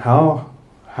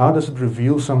 How does it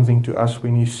reveal something to us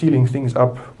when He's sealing things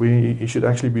up, where He should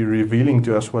actually be revealing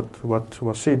to us what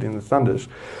was said in the thunders?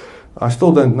 I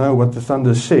still don't know what the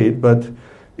thunders said, but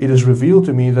it is revealed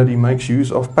to me that He makes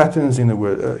use of patterns in the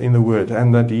word,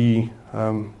 and that He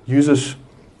uses,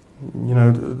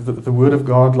 the Word of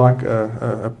God like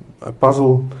a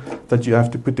puzzle that you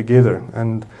have to put together.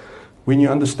 And when you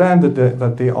understand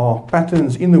that there are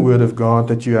patterns in the Word of God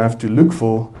that you have to look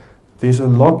for, there's a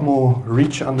lot more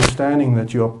rich understanding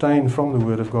that you obtain from the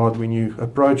Word of God when you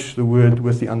approach the Word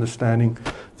with the understanding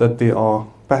that there are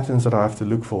patterns that I have to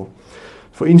look for.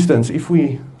 For instance, if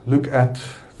we look at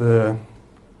the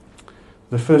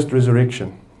first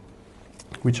resurrection,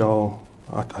 which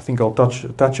I think I'll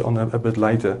touch on a bit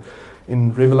later.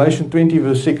 In Revelation 20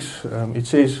 verse 6, it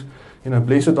says,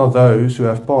 "Blessed are those who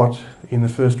have part in the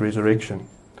first resurrection."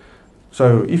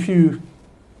 So if you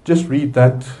just read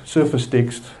that surface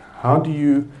text, how do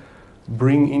you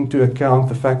bring into account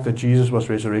the fact that Jesus was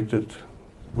resurrected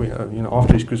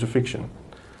after His crucifixion?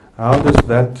 How does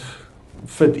that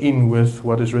fit in with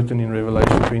what is written in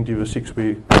Revelation 20 verse 6,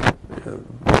 where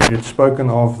it's spoken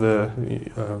of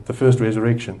the first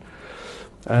resurrection?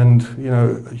 And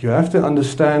you have to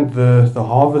understand the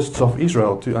harvests of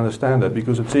Israel to understand that,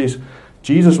 because it says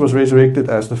Jesus was resurrected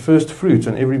as the first fruits,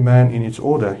 and every man in its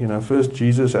order. First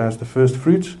Jesus as the first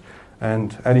fruits,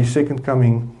 and at His second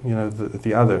coming,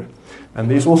 the other. And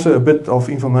there's also a bit of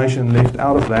information left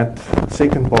out of that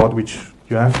second part, which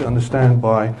you have to understand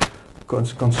by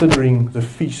considering the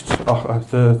feasts,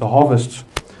 the harvests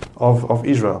of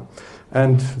Israel.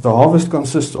 And the harvest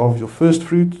consists of your first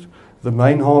fruit, the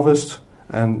main harvest,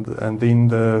 and then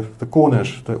the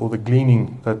corners, or the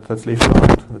gleaning that's left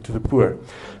out to the poor.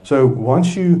 So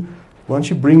once you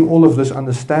bring all of this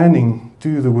understanding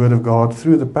to the Word of God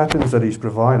through the patterns that He's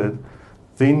provided,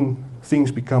 then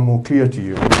things become more clear to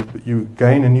you. And you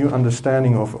gain a new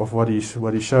understanding of what He's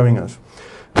showing us.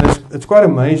 And it's quite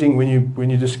amazing when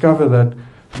you discover that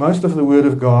most of the Word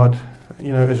of God,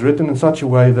 is written in such a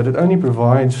way that it only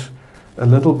provides a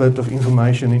little bit of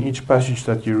information in each passage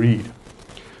that you read.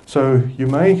 So you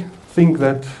may think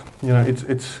that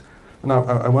it's and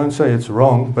I won't say it's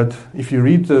wrong, but if you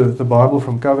read the Bible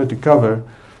from cover to cover,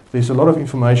 there's a lot of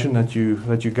information that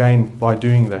you gain by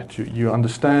doing that. You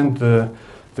understand the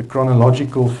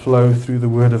chronological flow through the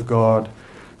Word of God.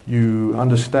 You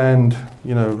understand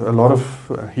a lot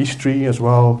of history as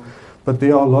well. But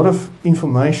there are a lot of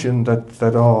information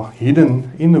that are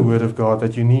hidden in the Word of God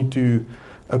that you need to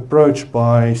approach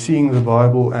by seeing the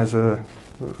Bible as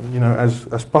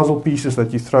as puzzle pieces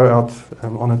that you throw out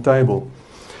on a table.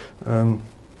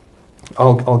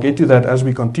 I'll get to that as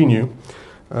we continue,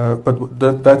 but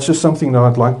that's just something that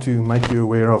I'd like to make you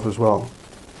aware of as well.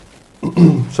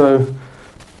 So,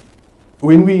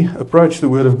 when we approach the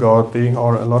Word of God, there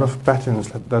are a lot of patterns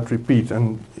that repeat,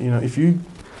 and if you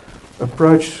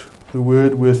approach the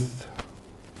Word with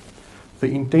the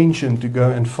intention to go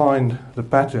and find the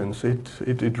patterns,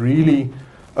 it really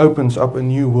opens up a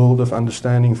new world of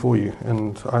understanding for you.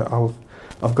 And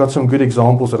I've got some good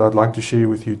examples that I'd like to share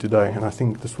with you today, and I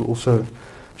think this will also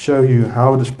show you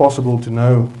how it is possible to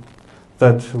know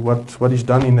that what is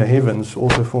done in the heavens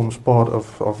also forms part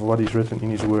of what is written in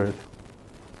His Word.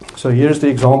 So here's the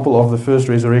example of the first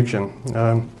resurrection.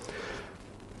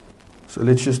 So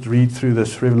let's just read through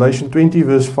this. Revelation 20,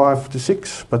 verse 5 to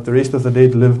 6. But the rest of the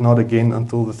dead lived not again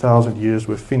until the 1,000 years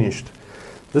were finished.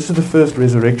 This is the first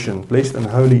resurrection. Blessed and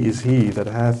holy is he that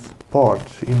hath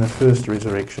part in the first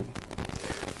resurrection.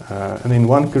 And in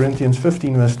 1 Corinthians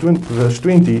 15, verse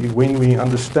 20, when we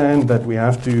understand that we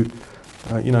have to,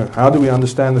 how do we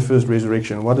understand the first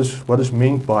resurrection? What is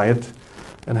meant by it?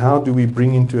 And how do we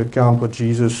bring into account what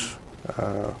Jesus,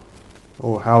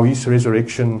 or how His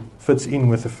resurrection fits in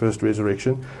with the first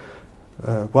resurrection?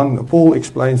 Paul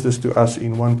explains this to us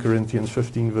in 1 Corinthians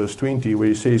 15, verse 20, where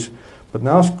he says, But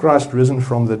now is Christ risen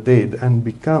from the dead, and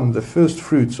become the first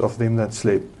fruits of them that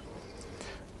slept.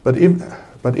 But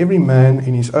every man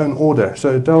in his own order.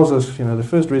 So it tells us, the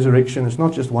first resurrection is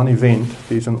not just one event.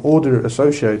 There's an order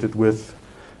associated with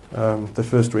the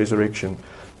first resurrection.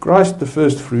 Christ, the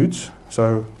first fruits.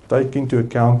 So take into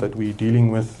account that we're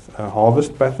dealing with a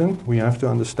harvest pattern. We have to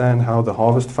understand how the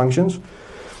harvest functions.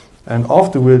 And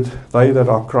afterward, they that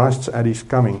are Christ's at His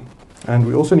coming. And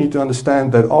we also need to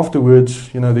understand that afterwards,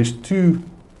 there's two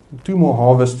more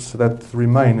harvests that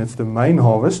remain. It's the main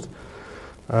harvest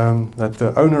that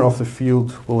the owner of the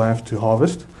field will have to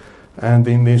harvest. And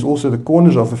then there's also the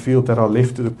corners of the field that are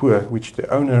left to the poor, which the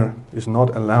owner is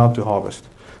not allowed to harvest.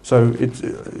 So it's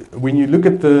when you look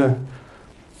at the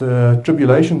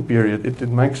tribulation period, it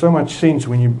makes so much sense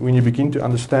when you begin to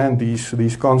understand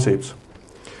these concepts.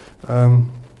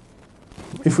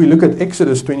 If we look at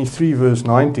Exodus 23, verse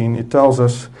 19, it tells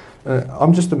us,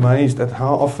 I'm just amazed at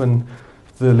how often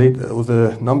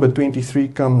the number 23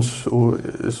 comes or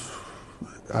is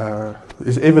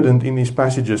evident in these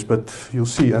passages, but you'll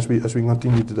see as we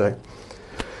continue today.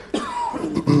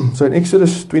 So in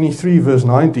Exodus 23, verse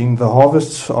 19, the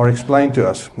harvests are explained to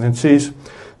us. And it says,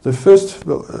 the first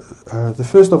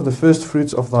of the first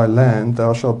fruits of thy land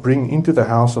thou shalt bring into the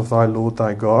house of thy Lord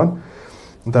thy God.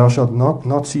 Thou shalt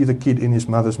not see the kid in his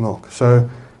mother's milk. So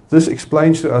this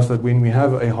explains to us that when we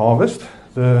have a harvest,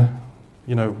 when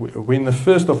the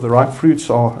first of the ripe fruits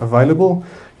are available,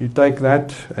 you take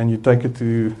that and you take it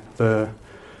to the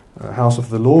house of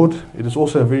the Lord. It is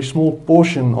also a very small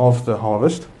portion of the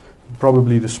harvest,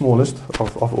 probably the smallest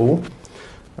of all.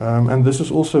 And this is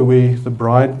also where the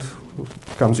bride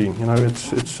comes in.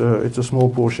 It's a small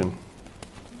portion.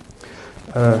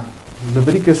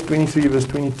 Leviticus 23, verse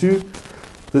 22.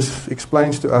 This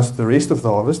explains to us the rest of the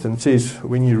harvest, and it says,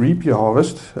 when you reap your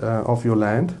harvest of your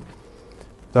land,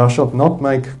 thou shalt not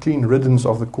make clean riddance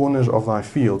of the corners of thy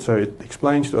field. So it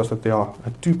explains to us that there are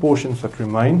two portions that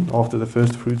remain after the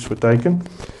first fruits were taken.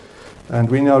 And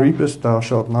when thou reapest, thou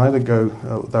shalt neither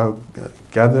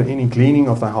gather any gleaning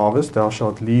of thy harvest, thou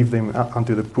shalt leave them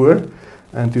unto the poor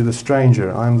and to the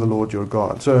stranger. I am the Lord your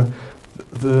God. So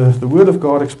the Word of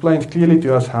God explains clearly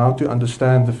to us how to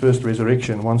understand the first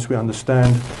resurrection once we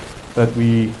understand that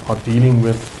we are dealing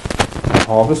with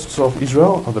harvests of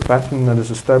Israel, or the pattern that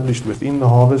is established within the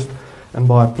harvest, and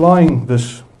by applying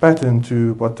this pattern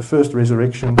to what the first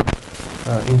resurrection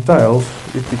entails,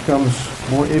 it becomes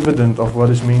more evident of what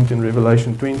is meant in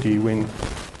Revelation 20 when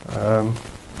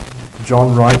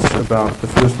John writes about the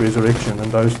first resurrection and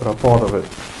those that are part of it.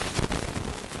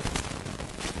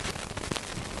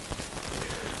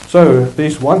 So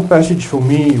there's one passage for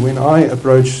me when I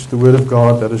approach the Word of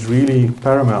God that is really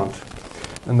paramount,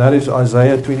 and that is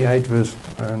Isaiah 28 verse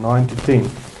 9 to 10,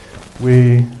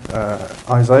 where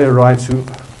Isaiah writes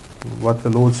what the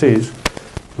Lord says,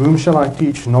 "Whom shall I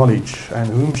teach knowledge, and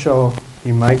whom shall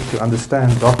he make to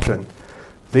understand doctrine?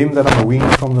 Them that are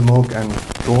weaned from the milk and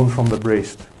drawn from the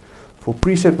breast. For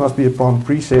precept must be upon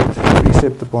precept,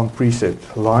 precept upon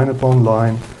precept, line upon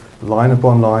line, line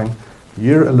upon line,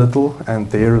 here a little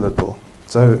and there a little."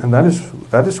 So, and that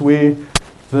is where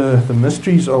the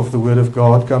mysteries of the Word of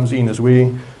God comes in, is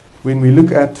where when we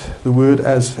look at the Word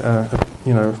as a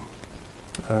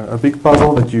big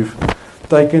puzzle that you've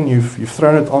taken, you've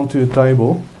thrown it onto a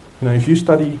table. If you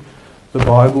study the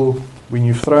Bible,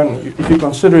 if you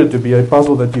consider it to be a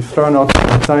puzzle that you've thrown out on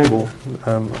a table,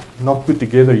 not put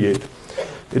together yet,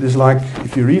 it is like,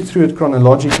 if you read through it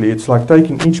chronologically, it's like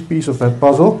taking each piece of that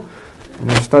puzzle,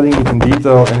 studying it in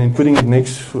detail, and then putting it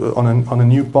on a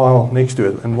new pile next to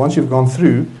it. And once you've gone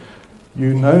through,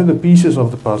 you know the pieces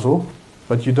of the puzzle,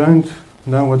 but you don't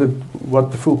know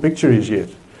what the full picture is yet.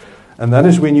 And that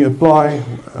is when you apply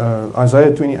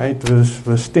Isaiah 28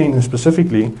 verse 10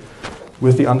 specifically,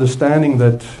 with the understanding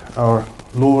that our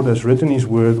Lord has written His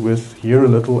Word with here a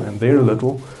little and there a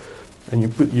little, and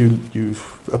you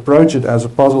approach it as a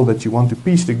puzzle that you want to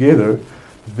piece together.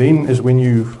 Then is when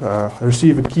you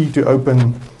receive a key to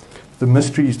open the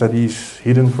mysteries that He's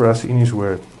hidden for us in His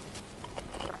Word.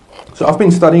 So I've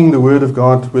been studying the Word of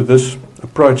God with this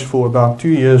approach for about 2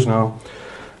 years now,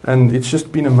 and it's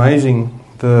just been amazing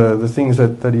the things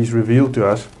that He's revealed to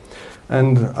us.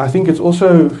 And I think it's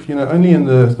also, only in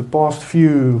the past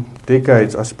few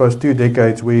decades, I suppose 2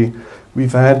 decades, where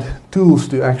we've had tools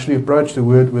to actually approach the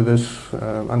Word with this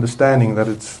understanding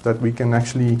that we can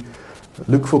actually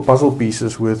look for puzzle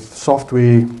pieces with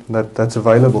software that's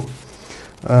available.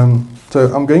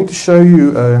 So I'm going to show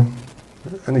you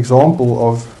an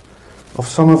example of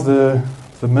some of the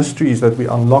mysteries that we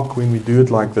unlock when we do it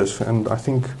like this. And I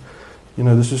think,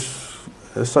 this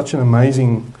is such an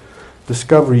amazing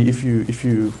discovery if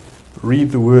you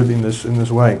read the Word in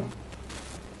this way.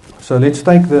 So let's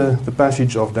take the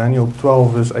passage of Daniel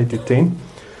 12 verse 8 to 10,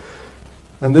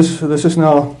 and this is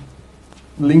now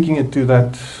linking it to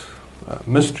that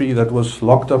mystery that was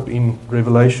locked up in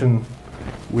Revelation,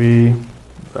 where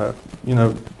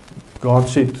God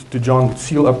said to John,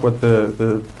 seal up what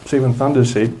the 7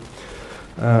 thunders said,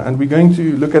 and we're going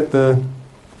to look at the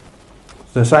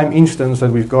same instance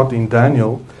that we've got in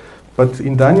Daniel. But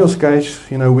in Daniel's case,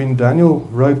 when Daniel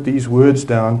wrote these words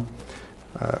down,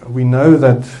 we know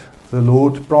that the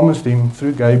Lord promised him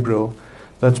through Gabriel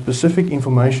that specific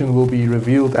information will be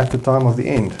revealed at the time of the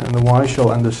end, and the wise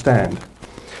shall understand.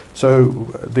 So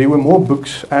there were more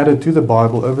books added to the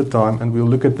Bible over time, and we'll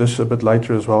look at this a bit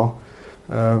later as well.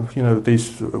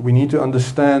 We need to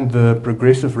understand the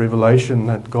progressive revelation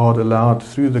that God allowed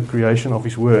through the creation of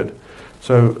His Word.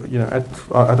 So,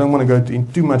 I don't want to go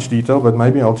into too much detail, but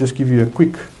maybe I'll just give you a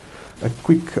quick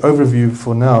overview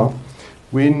for now.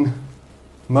 When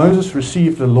Moses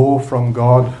received the law from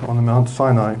God on the Mount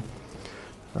Sinai,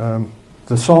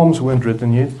 the Psalms weren't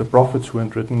written yet, the prophets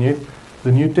weren't written yet,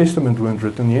 the New Testament weren't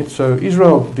written yet, so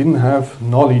Israel didn't have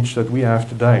knowledge that we have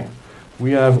today.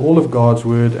 We have all of God's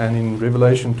Word, and in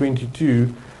Revelation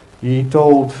 22, He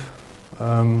told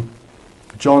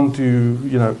John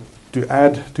to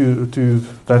add to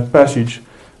that passage,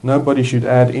 nobody should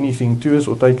add anything to us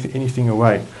or take anything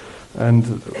away.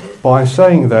 And by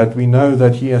saying that, we know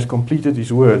that He has completed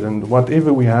His Word, and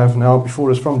whatever we have now before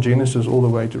us from Genesis all the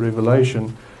way to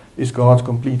Revelation is God's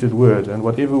completed Word, and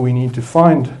whatever we need to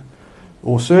find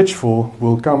or search for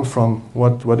will come from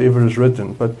whatever is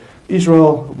written. But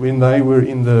Israel, when they were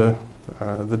in the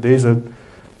desert,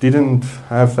 didn't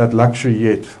have that luxury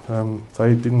yet.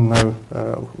 They didn't know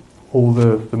all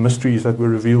the mysteries that were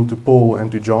revealed to Paul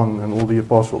and to John and all the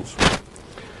apostles.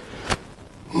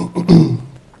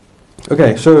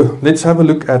 Okay, so let's have a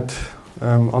look at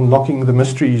unlocking the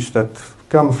mysteries that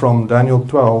come from Daniel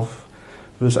 12,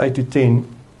 verse 8 to 10,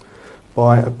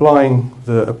 by applying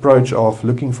the approach of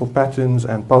looking for patterns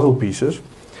and puzzle pieces.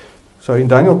 So in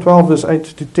Daniel 12, verse 8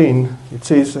 to 10, it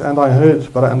says, "And I heard,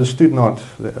 but I understood not.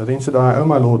 Then said I, O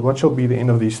my Lord, what shall be the end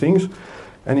of these things?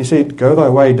 And He said, Go thy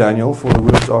way, Daniel, for the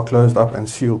words are closed up and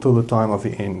sealed till the time of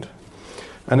the end."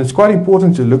 And it's quite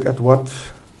important to look at what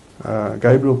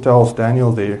Gabriel tells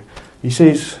Daniel there. He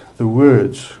says the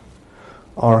words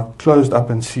are closed up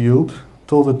and sealed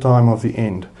till the time of the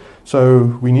end.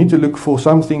 So we need to look for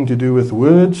something to do with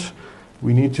words.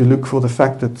 We need to look for the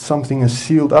fact that something is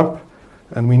sealed up,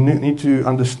 and we need to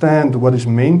understand what is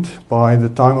meant by the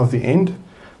time of the end,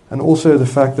 and also the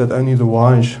fact that only the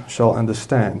wise shall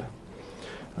understand.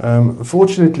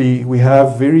 Fortunately, we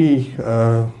have very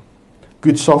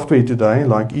good software today,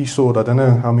 like eSword. I don't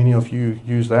know how many of you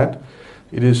use that.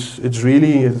 It's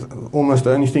really almost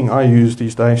the only thing I use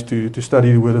these days to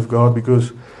study the Word of God,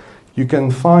 because you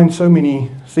can find so many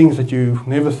things that you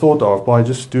never thought of by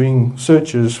just doing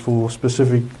searches for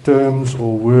specific terms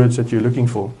or words that you're looking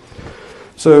for.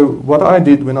 So what I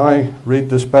did when I read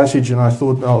this passage, and I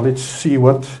thought, well, let's see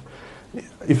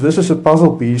if this is a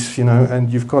puzzle piece, and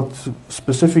you've got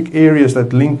specific areas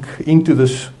that link into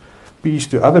this piece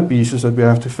to other pieces that we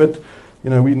have to fit.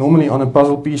 We normally on a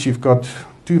puzzle piece, you've got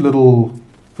two little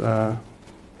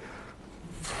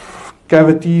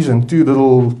cavities and two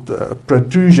little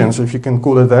protrusions, if you can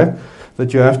call it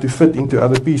that you have to fit into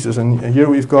other pieces. And here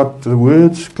we've got the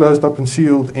words closed up and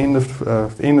sealed, end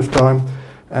of time,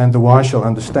 and the wise shall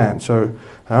understand. So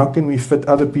how can we fit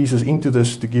other pieces into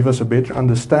this to give us a better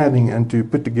understanding and to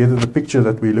put together the picture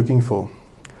that we're looking for?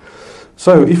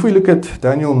 So if we look at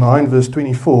Daniel 9 verse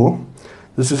 24,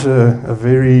 this is a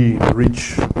very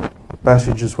rich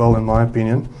passage as well, in my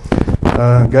opinion.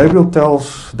 Gabriel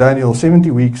tells Daniel,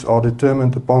 70 weeks are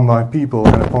determined upon thy people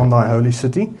and upon thy holy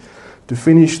city, to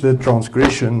finish the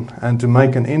transgression, and to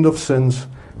make an end of sins,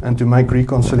 and to make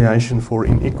reconciliation for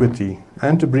iniquity,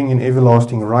 and to bring in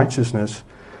everlasting righteousness,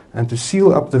 and to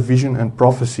seal up the vision and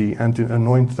prophecy, and to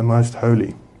anoint the most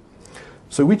holy.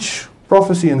 So which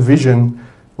prophecy and vision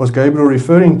was Gabriel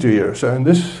referring to here? So, and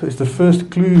this is the first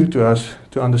clue to us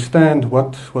to understand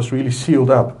what was really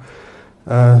sealed up.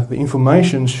 The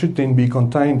information should then be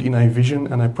contained in a vision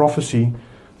and a prophecy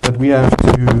that we have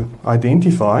to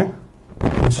identify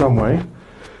in some way,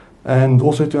 and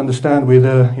also to understand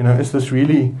whether, is this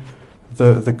really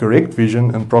the correct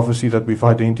vision and prophecy that we've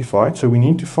identified. So we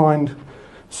need to find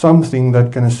something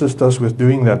that can assist us with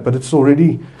doing that, but it's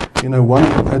already,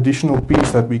 one additional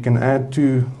piece that we can add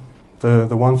to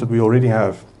the ones that we already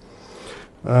have.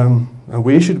 And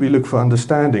where should we look for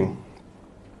understanding?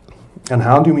 And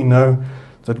how do we know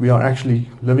that we are actually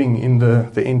living in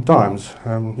the end times?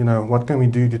 What can we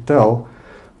do to tell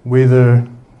whether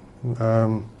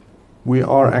we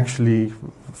are actually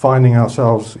finding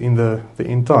ourselves in the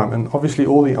end time? And obviously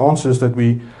all the answers that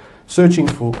we searching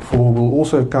for will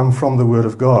also come from the Word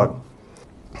of God.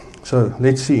 So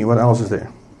let's see what else is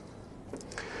there.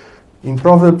 In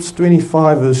Proverbs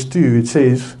 25 verse 2 it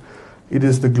says, it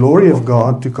is the glory of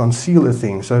God to conceal a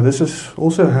thing. So this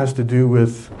also has to do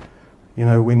with,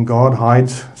 when God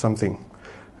hides something.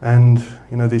 And,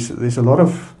 there's a lot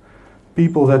of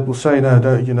people that will say,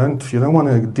 no, you don't want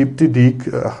to dig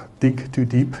too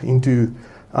deep into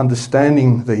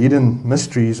understanding the hidden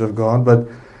mysteries of God. But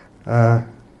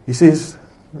he says,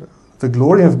 the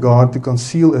glory of God to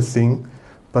conceal a thing,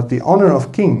 but the honor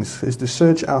of kings is to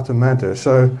search out a matter.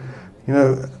 So,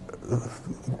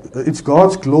 it's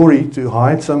God's glory to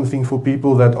hide something for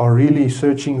people that are really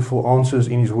searching for answers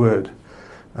in His Word.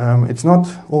 It's not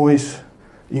always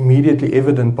immediately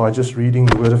evident by just reading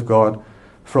the Word of God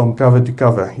from cover to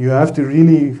cover. You have to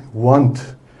really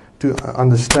want to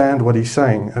understand what He's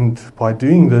saying, and by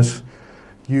doing this,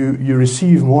 you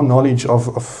receive more knowledge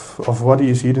of what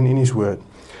is hidden in His Word.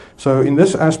 So in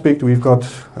this aspect, we've got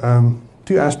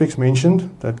two aspects mentioned,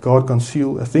 that God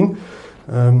conceal a thing.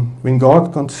 When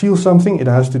God conceals something, it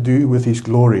has to do with His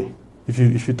glory. If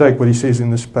you take what He says in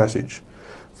this passage,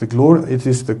 it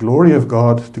is the glory of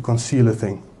God to conceal a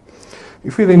thing.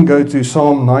 If we then go to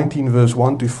Psalm 19 verse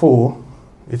 1 to 4,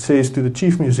 it says, to the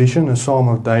chief musician, a psalm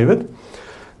of David,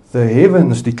 the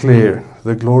heavens declare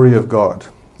the glory of God,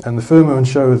 and the firmament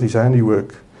showeth His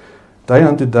handiwork. Day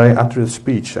unto day uttereth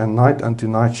speech, and night unto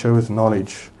night showeth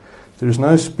knowledge. There is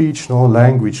no speech nor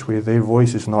language where their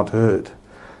voice is not heard.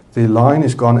 Their line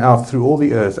is gone out through all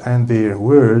the earth, and their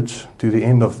words to the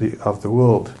end of the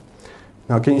world.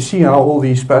 Now, can you see how all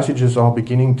these passages are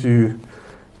beginning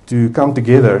to come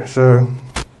together? So,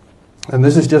 and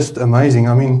this is just amazing.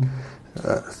 I mean,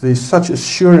 there's such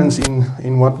assurance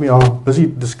in what we are busy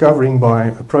discovering by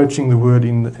approaching the Word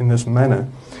in this manner.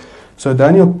 So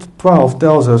Daniel 12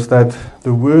 tells us that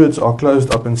the words are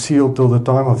closed up and sealed till the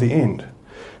time of the end.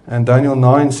 And Daniel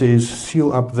 9 says,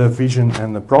 seal up the vision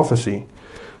and the prophecy.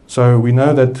 So we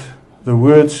know that the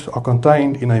words are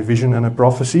contained in a vision and a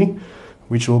prophecy,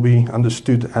 which will be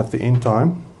understood at the end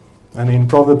time. And in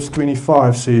Proverbs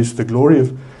 25 says, the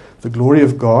glory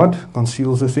of God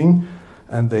conceals a thing,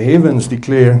 and the heavens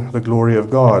declare the glory of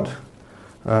God,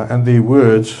 and their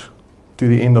words to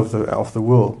the end of the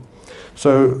world.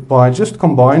 So by just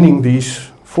combining these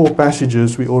four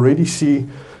passages, we already see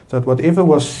that whatever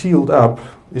was sealed up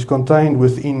is contained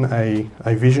within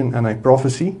a vision and a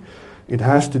prophecy. It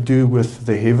has to do with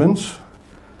the heavens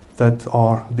that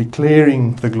are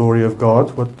declaring the glory of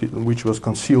God, which was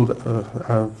concealed,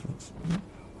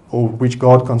 or which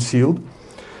God concealed.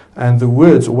 And the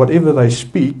words, or whatever they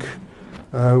speak,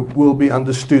 will be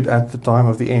understood at the time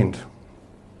of the end.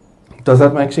 Does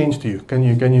that make sense to you?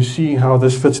 Can you see how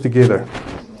this fits together?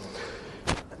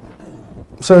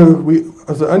 So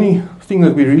the only thing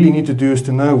that we really need to do is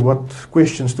to know what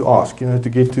questions to ask, to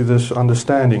get to this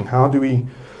understanding. How do we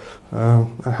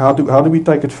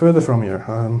take it further from here?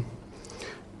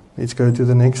 Let's go to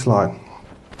the next slide.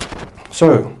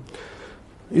 So,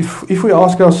 if we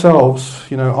ask ourselves,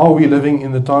 are we living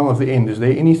in the time of the end? Is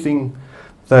there anything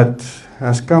that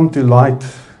has come to light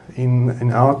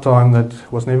in our time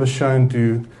that was never shown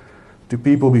to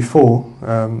people before,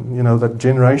 that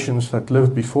generations that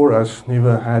lived before us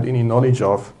never had any knowledge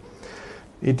of?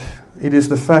 It is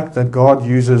the fact that God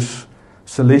uses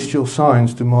celestial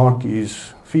signs to mark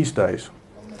His feast days.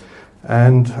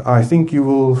 And I think you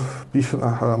will be,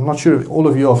 I'm not sure if all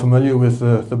of you are familiar with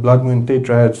the blood moon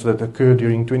tetrads that occurred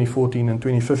during 2014 and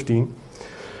 2015.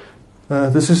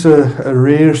 This is a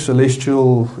rare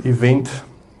celestial event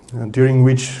during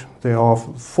which there are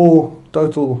 4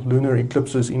 total lunar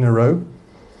eclipses in a row.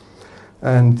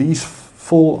 And these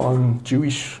fall on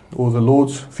Jewish or the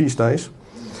Lord's feast days.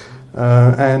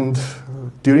 And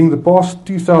during the past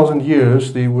 2,000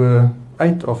 years, there were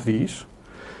 8 of these.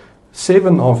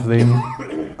 7 of them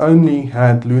only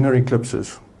had lunar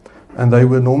eclipses, and they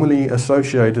were normally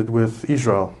associated with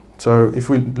Israel. So if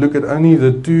we look at only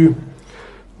the 2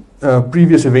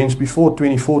 previous events before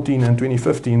 2014 and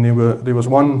 2015, there was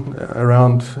one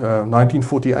around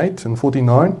 1948 and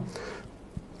 49,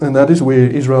 and that is where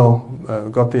Israel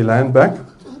got their land back.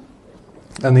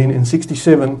 And then in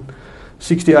 1967,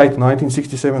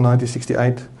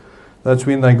 1968, that's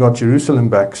when they got Jerusalem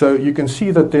back. So you can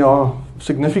see that there are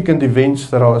significant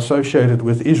events that are associated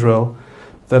with Israel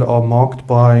that are marked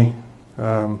by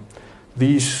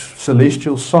these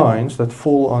celestial signs that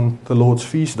fall on the Lord's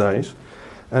feast days.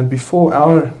 And before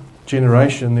our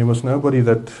generation, there was nobody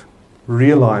that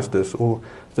realized this, or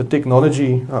the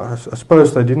technology, I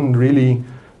suppose they didn't really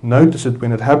notice it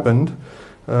when it happened.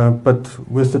 But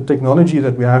with the technology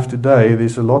that we have today,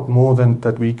 there's a lot more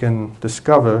that we can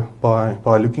discover by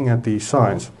looking at these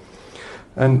signs.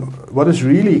 And what is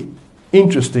really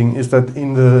interesting is that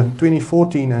in the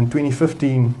 2014 and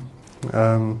 2015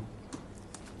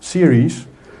 series,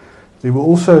 there were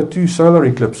also 2 solar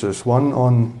eclipses, one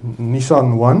on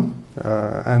Nisan 1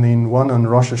 and then one on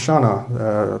Rosh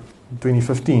Hashanah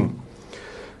 2015,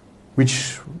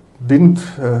 which didn't...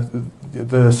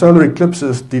 the solar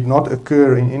eclipses did not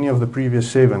occur in any of the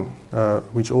previous 7,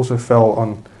 which also fell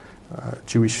on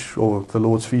Jewish or the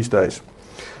Lord's feast days.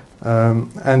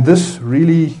 And this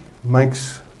really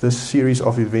makes this series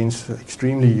of events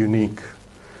extremely unique.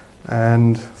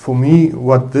 And for me,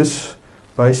 what this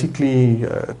basically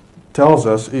tells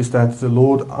us is that the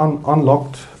Lord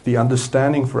unlocked the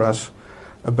understanding for us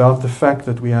about the fact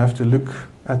that we have to look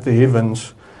at the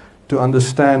heavens to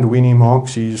understand when He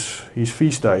marks His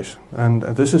feast days. And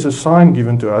this is a sign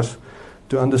given to us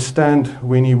to understand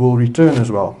when He will return as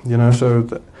well.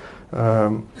 So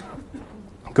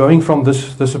going from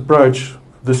this approach,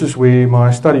 this is where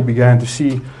my study began to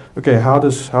see, okay, how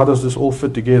does this all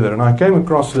fit together? And I came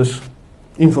across this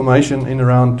information in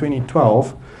around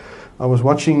 2012. I was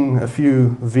watching a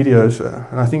few videos,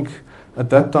 and I think at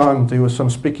that time there was some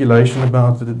speculation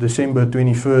about the December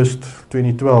 21st,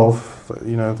 2012,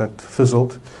 that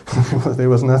fizzled. There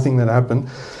was nothing that happened.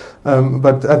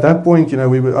 But at that point, I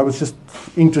was just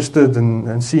interested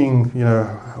in seeing,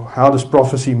 how does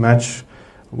prophecy match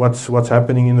what's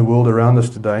happening in the world around us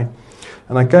today.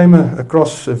 And I came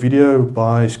across a video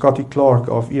by Scotty Clark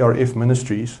of ERF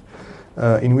Ministries,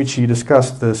 in which he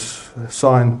discussed this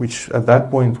sign, which at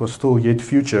that point was still yet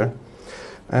future.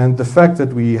 And the fact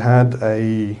that we had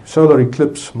a solar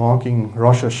eclipse marking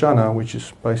Rosh Hashanah, which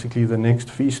is basically the next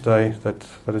feast day that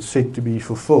is set to be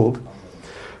fulfilled.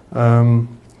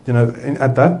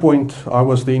 At that point, I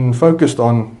was then focused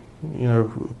on,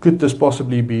 could this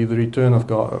possibly be the return of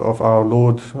God, of our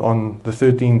Lord on the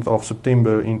 13th of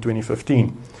September in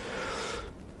 2015?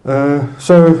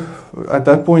 So at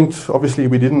that point, obviously,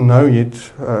 we didn't know yet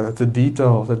the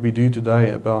detail that we do today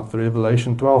about the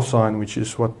Revelation 12 sign, which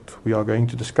is what we are going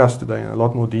to discuss today in a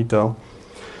lot more detail.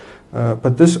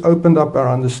 But this opened up our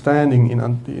understanding,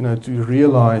 to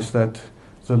realize that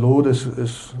the Lord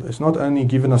is not only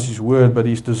given us His Word, but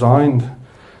He's designed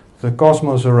the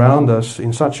cosmos around us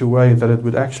in such a way that it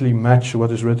would actually match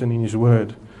what is written in His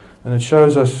Word. And it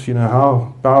shows us,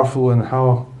 how powerful and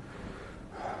how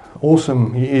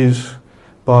awesome He is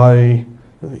by,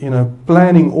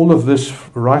 planning all of this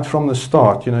right from the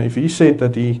start. If He said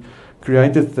that He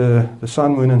created the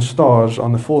sun, moon, and stars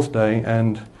on the fourth day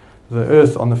and the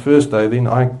earth on the first day, then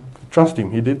I trust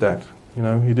Him. He did that.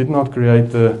 He did not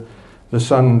create the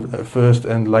sun first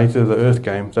and later the earth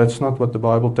came. That's not what the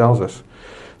Bible tells us.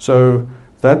 So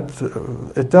that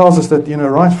it tells us that,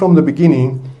 right from the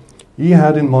beginning, He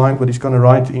had in mind what He's going to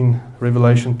write in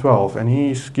Revelation 12, and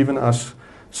He's given us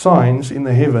signs in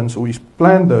the heavens, or He's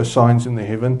planned those signs in the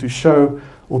heaven to show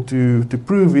or to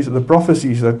prove the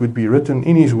prophecies that would be written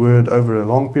in His Word over a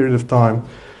long period of time,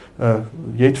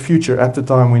 yet future at the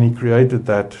time when He created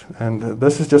that. And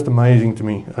this is just amazing to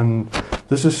me. And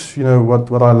this is,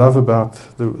 what I love about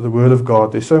the Word of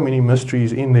God. There's so many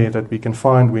mysteries in there that we can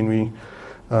find when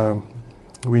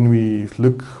we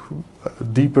look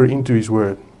deeper into His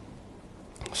Word.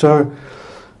 So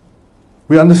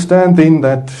we understand then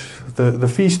that the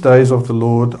feast days of the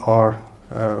Lord are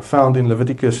found in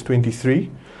Leviticus 23.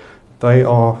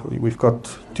 We've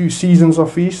got 2 seasons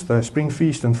of feasts, the spring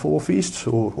feast and fall feasts,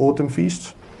 or autumn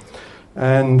feasts.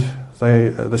 And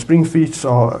the spring feasts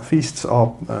are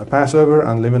Passover,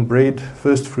 unleavened bread,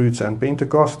 first fruits, and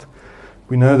Pentecost.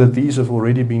 We know that these have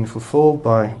already been fulfilled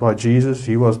by Jesus.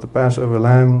 He was the Passover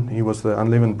lamb. He was the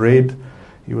unleavened bread.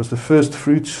 He was the first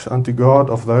fruits unto God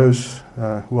of those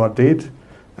who are dead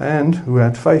and who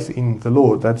had faith in the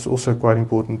Lord. That's also quite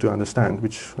important to understand,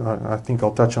 which I think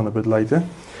I'll touch on a bit later.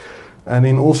 And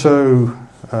then also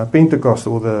Pentecost,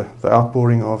 or the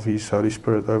outpouring of His Holy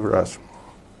Spirit over us.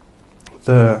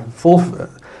 The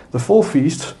fall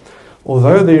feasts,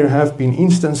 although there have been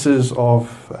instances of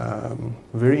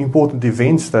very important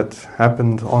events that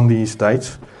happened on these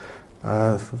dates,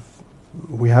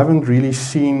 we haven't really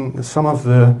seen some of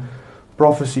the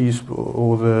prophecies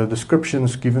or the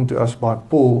descriptions given to us by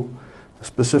Paul,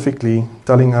 specifically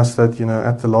telling us that,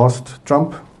 at the last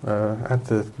trump, at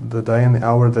the day and the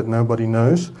hour that nobody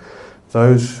knows,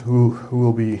 those who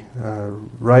will be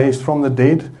raised from the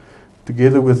dead,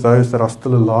 together with those that are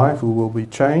still alive, who will be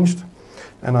changed.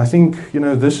 And I think,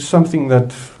 this is something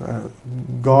that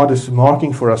God is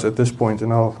marking for us at this point,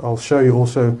 and I'll show you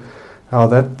also how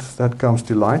that comes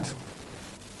to light.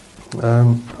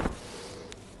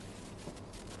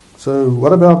 So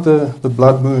what about the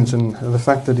blood moons and the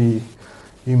fact that he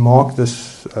marked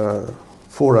this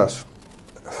for us?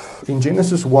 In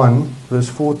Genesis 1, verse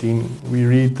 14, we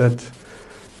read that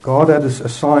God had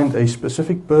assigned a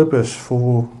specific purpose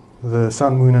for the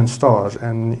sun, moon, and stars.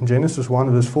 And in Genesis 1,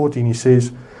 verse 14, He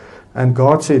says, "And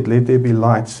God said, let there be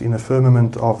lights in the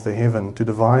firmament of the heaven to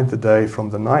divide the day from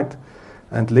the night,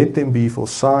 and let them be for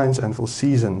signs and for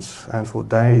seasons and for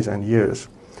days and years."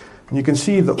 And you can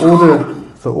see the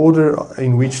order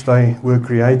in which they were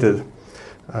created,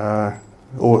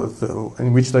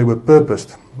 in which they were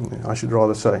purposed, I should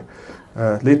rather say.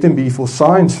 Let them be for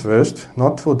signs first,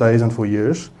 not for days and for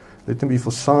years. Let them be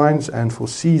for signs and for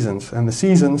seasons. And the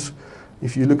seasons,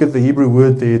 if you look at the Hebrew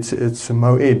word there, it's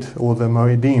moed, or the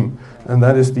moedim, and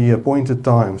that is the appointed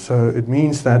time. So it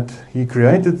means that He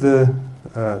created the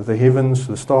heavens,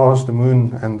 the stars, the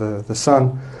moon, and the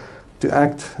sun to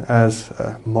act as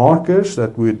markers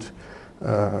that would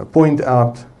point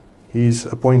out His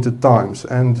appointed times.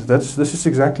 And this is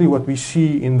exactly what we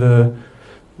see in the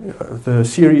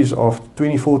series of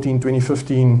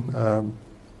 2014-2015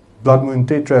 blood moon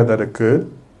tetrad that occurred.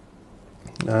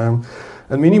 And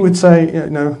many would say,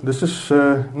 this is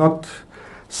not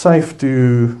safe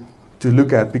to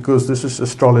look at because this is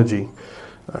astrology.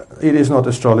 It is not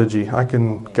astrology. I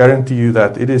can guarantee you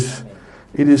that. It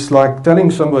is like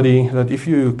telling somebody that if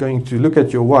you're going to look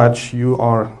at your watch, you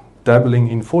are dabbling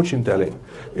in fortune telling.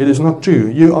 It is not true.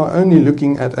 You are only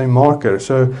looking at a marker.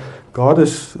 So God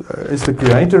is the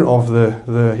creator of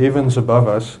the heavens above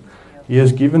us. He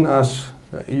has given us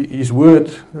His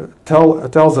word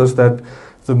tells us that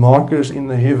the markers in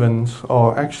the heavens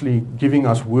are actually giving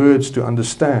us words to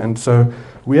understand. So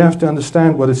we have to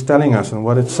understand what it's telling us and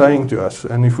what it's saying to us.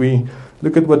 And if we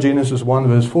look at what Genesis 1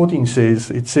 verse 14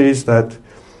 says, it says that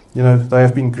they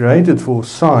have been created for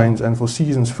signs and for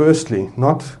seasons firstly,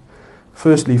 not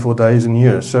firstly for days and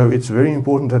years. So it's very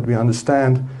important that we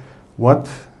understand what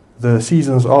the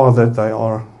seasons are that they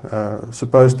are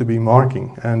supposed to be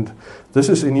marking. And this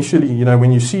is initially,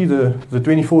 when you see the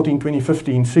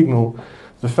 2014-2015 signal,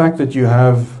 the fact that you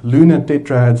have lunar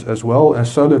tetrads as well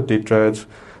as solar tetrads,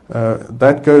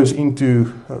 that goes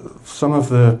into some of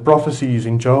the prophecies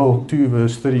in Joel 2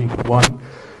 verse 31,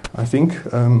 I think,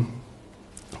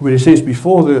 where it says,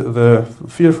 before the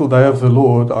fearful day of the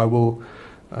Lord, I will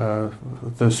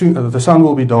the sun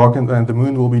will be darkened and the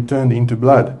moon will be turned into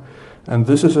blood. And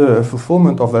this is a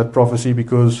fulfillment of that prophecy,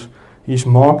 because he's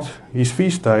marked his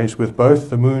feast days with both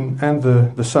the moon and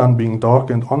the sun being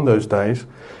darkened on those days.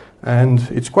 And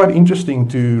it's quite interesting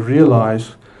to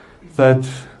realize that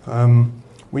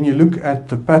when you look at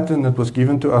the pattern that was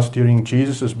given to us during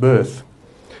Jesus' birth,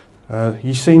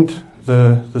 he sent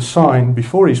the sign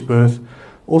before his birth,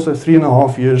 also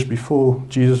 3.5 years before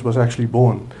Jesus was actually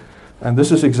born. And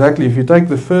this is exactly, if you take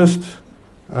the first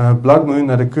blood moon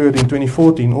that occurred in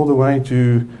 2014 all the way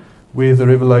to where the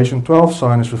Revelation 12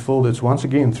 sign is fulfilled, it's once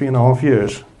again 3.5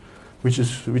 years, which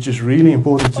is really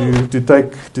important to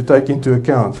take into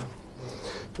account.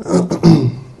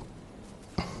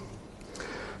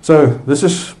 So this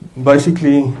is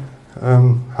basically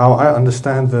how I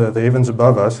understand the heavens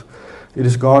above us. It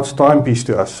is God's timepiece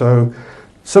to us. So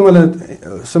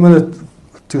similar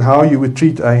to how you would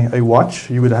treat a watch,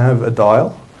 you would have a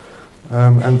dial,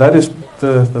 and that is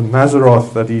the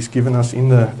Maseroth that he's given us in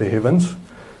the heavens,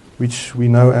 which we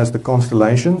know as the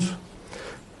constellations.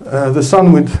 The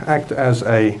sun would act as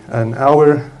an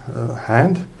hour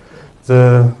hand.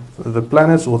 The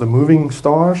planets or the moving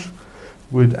stars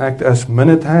would act as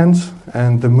minute hands,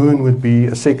 and the moon would be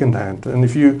a second hand. And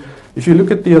if you look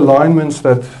at the alignments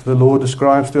that the Lord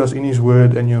describes to us in His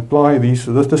Word, and you apply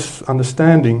this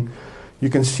understanding, you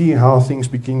can see how things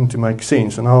begin to make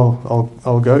sense. And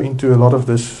I'll go into a lot of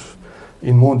this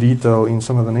in more detail in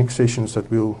some of the next sessions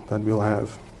that we'll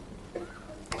have.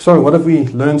 So, what have we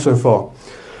learned so far?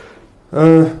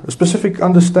 A specific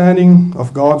understanding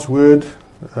of God's Word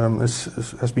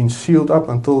has been sealed up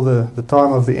until the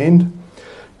time of the end.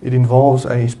 It involves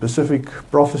a specific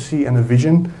prophecy and a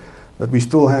vision that we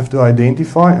still have to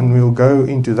identify, and we'll go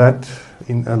into that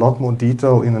in a lot more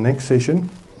detail in the next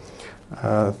session.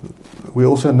 We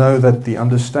also know that the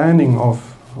understanding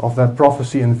of that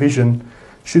prophecy and vision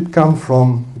should come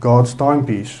from God's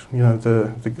timepiece,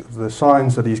 the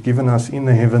signs that He's given us in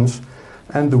the heavens,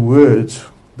 and the words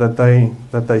that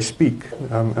they speak,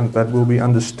 and that will be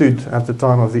understood at the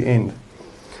time of the end.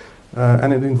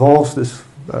 And it involves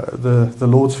the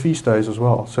Lord's feast days as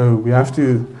well. So we have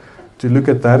to look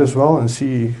at that as well and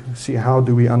see how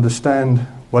do we understand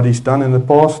what He's done in the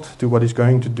past to what He's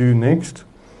going to do next.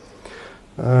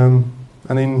 And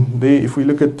then there, if we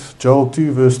look at Joel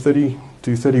 2 verse 30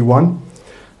 to 31,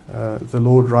 the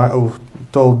Lord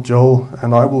told Joel,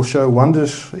 "And I will show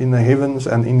wonders in the heavens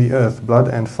and in the earth, blood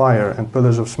and fire and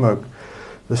pillars of smoke.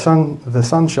 The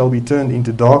sun shall be turned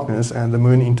into darkness and the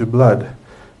moon into blood,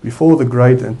 before the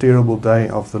great and terrible day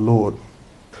of the Lord."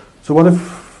 So what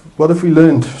have we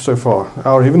learned so far?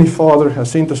 Our Heavenly Father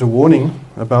has sent us a warning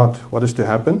about what is to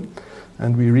happen.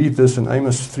 And we read this in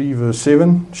Amos 3 verse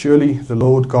 7. "Surely the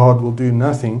Lord God will do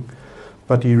nothing,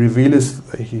 but He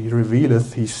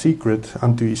revealeth His secret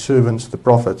unto His servants the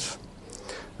prophets."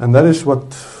 And that is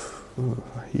what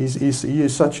He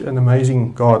is such an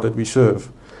amazing God that we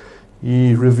serve.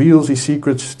 He reveals His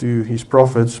secrets to His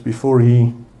prophets before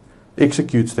He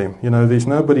executes them. There's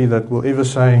nobody that will ever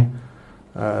say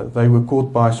they were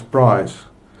caught by surprise.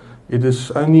 It is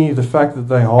only the fact that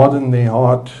they harden their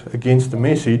heart against the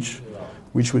message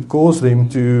which would cause them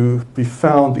to be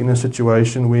found in a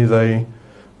situation where they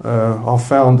are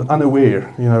found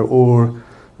unaware, or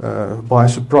by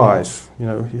surprise.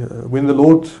 When the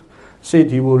Lord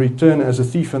said He will return as a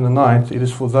thief in the night, it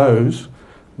is for those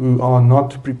who are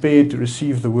not prepared to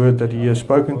receive the word that He has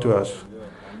spoken to us.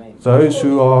 Those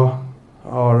who are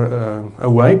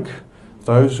awake,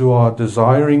 those who are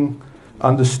desiring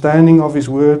understanding of His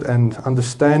word and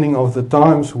understanding of the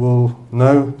times will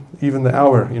know even the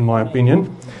hour, in my opinion.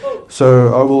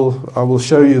 So I will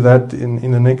show you that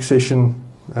in the next session,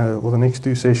 or the next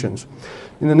two sessions.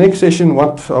 In the next session,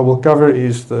 what I will cover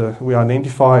is we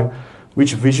identify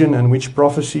which vision and which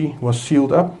prophecy was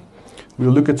sealed up.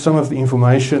 We'll look at some of the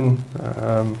information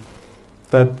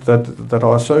that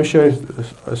are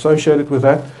associated with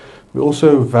that. We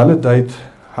also validate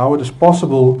how it is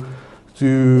possible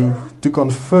to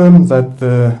confirm that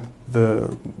the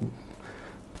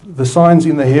signs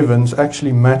in the heavens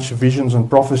actually match visions and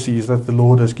prophecies that the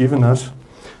Lord has given us.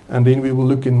 And then we will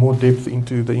look in more depth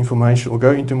into the information, or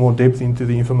go into more depth into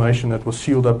the information that was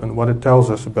sealed up and what it tells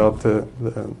us about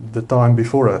the time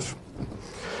before us.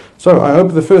 So I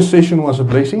hope the first session was a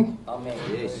blessing. Amen.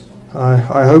 Yes.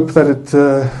 I hope that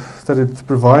it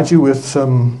provides you with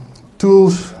some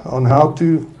tools on how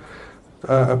to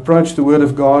approach the Word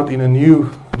of God in a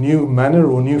new manner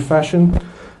or new fashion,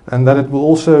 and that it will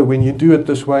also, when you do it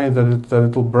this way, that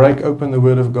it will break open the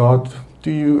Word of God to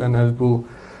you, and that it will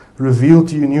reveal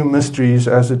to you new mysteries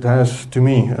as it has to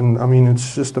me. And I mean,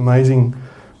 it's just amazing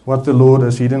what the Lord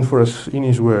has hidden for us in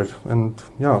His Word. And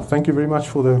yeah, thank you very much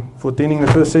for attending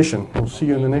the first session. We'll see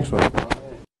you in the next one.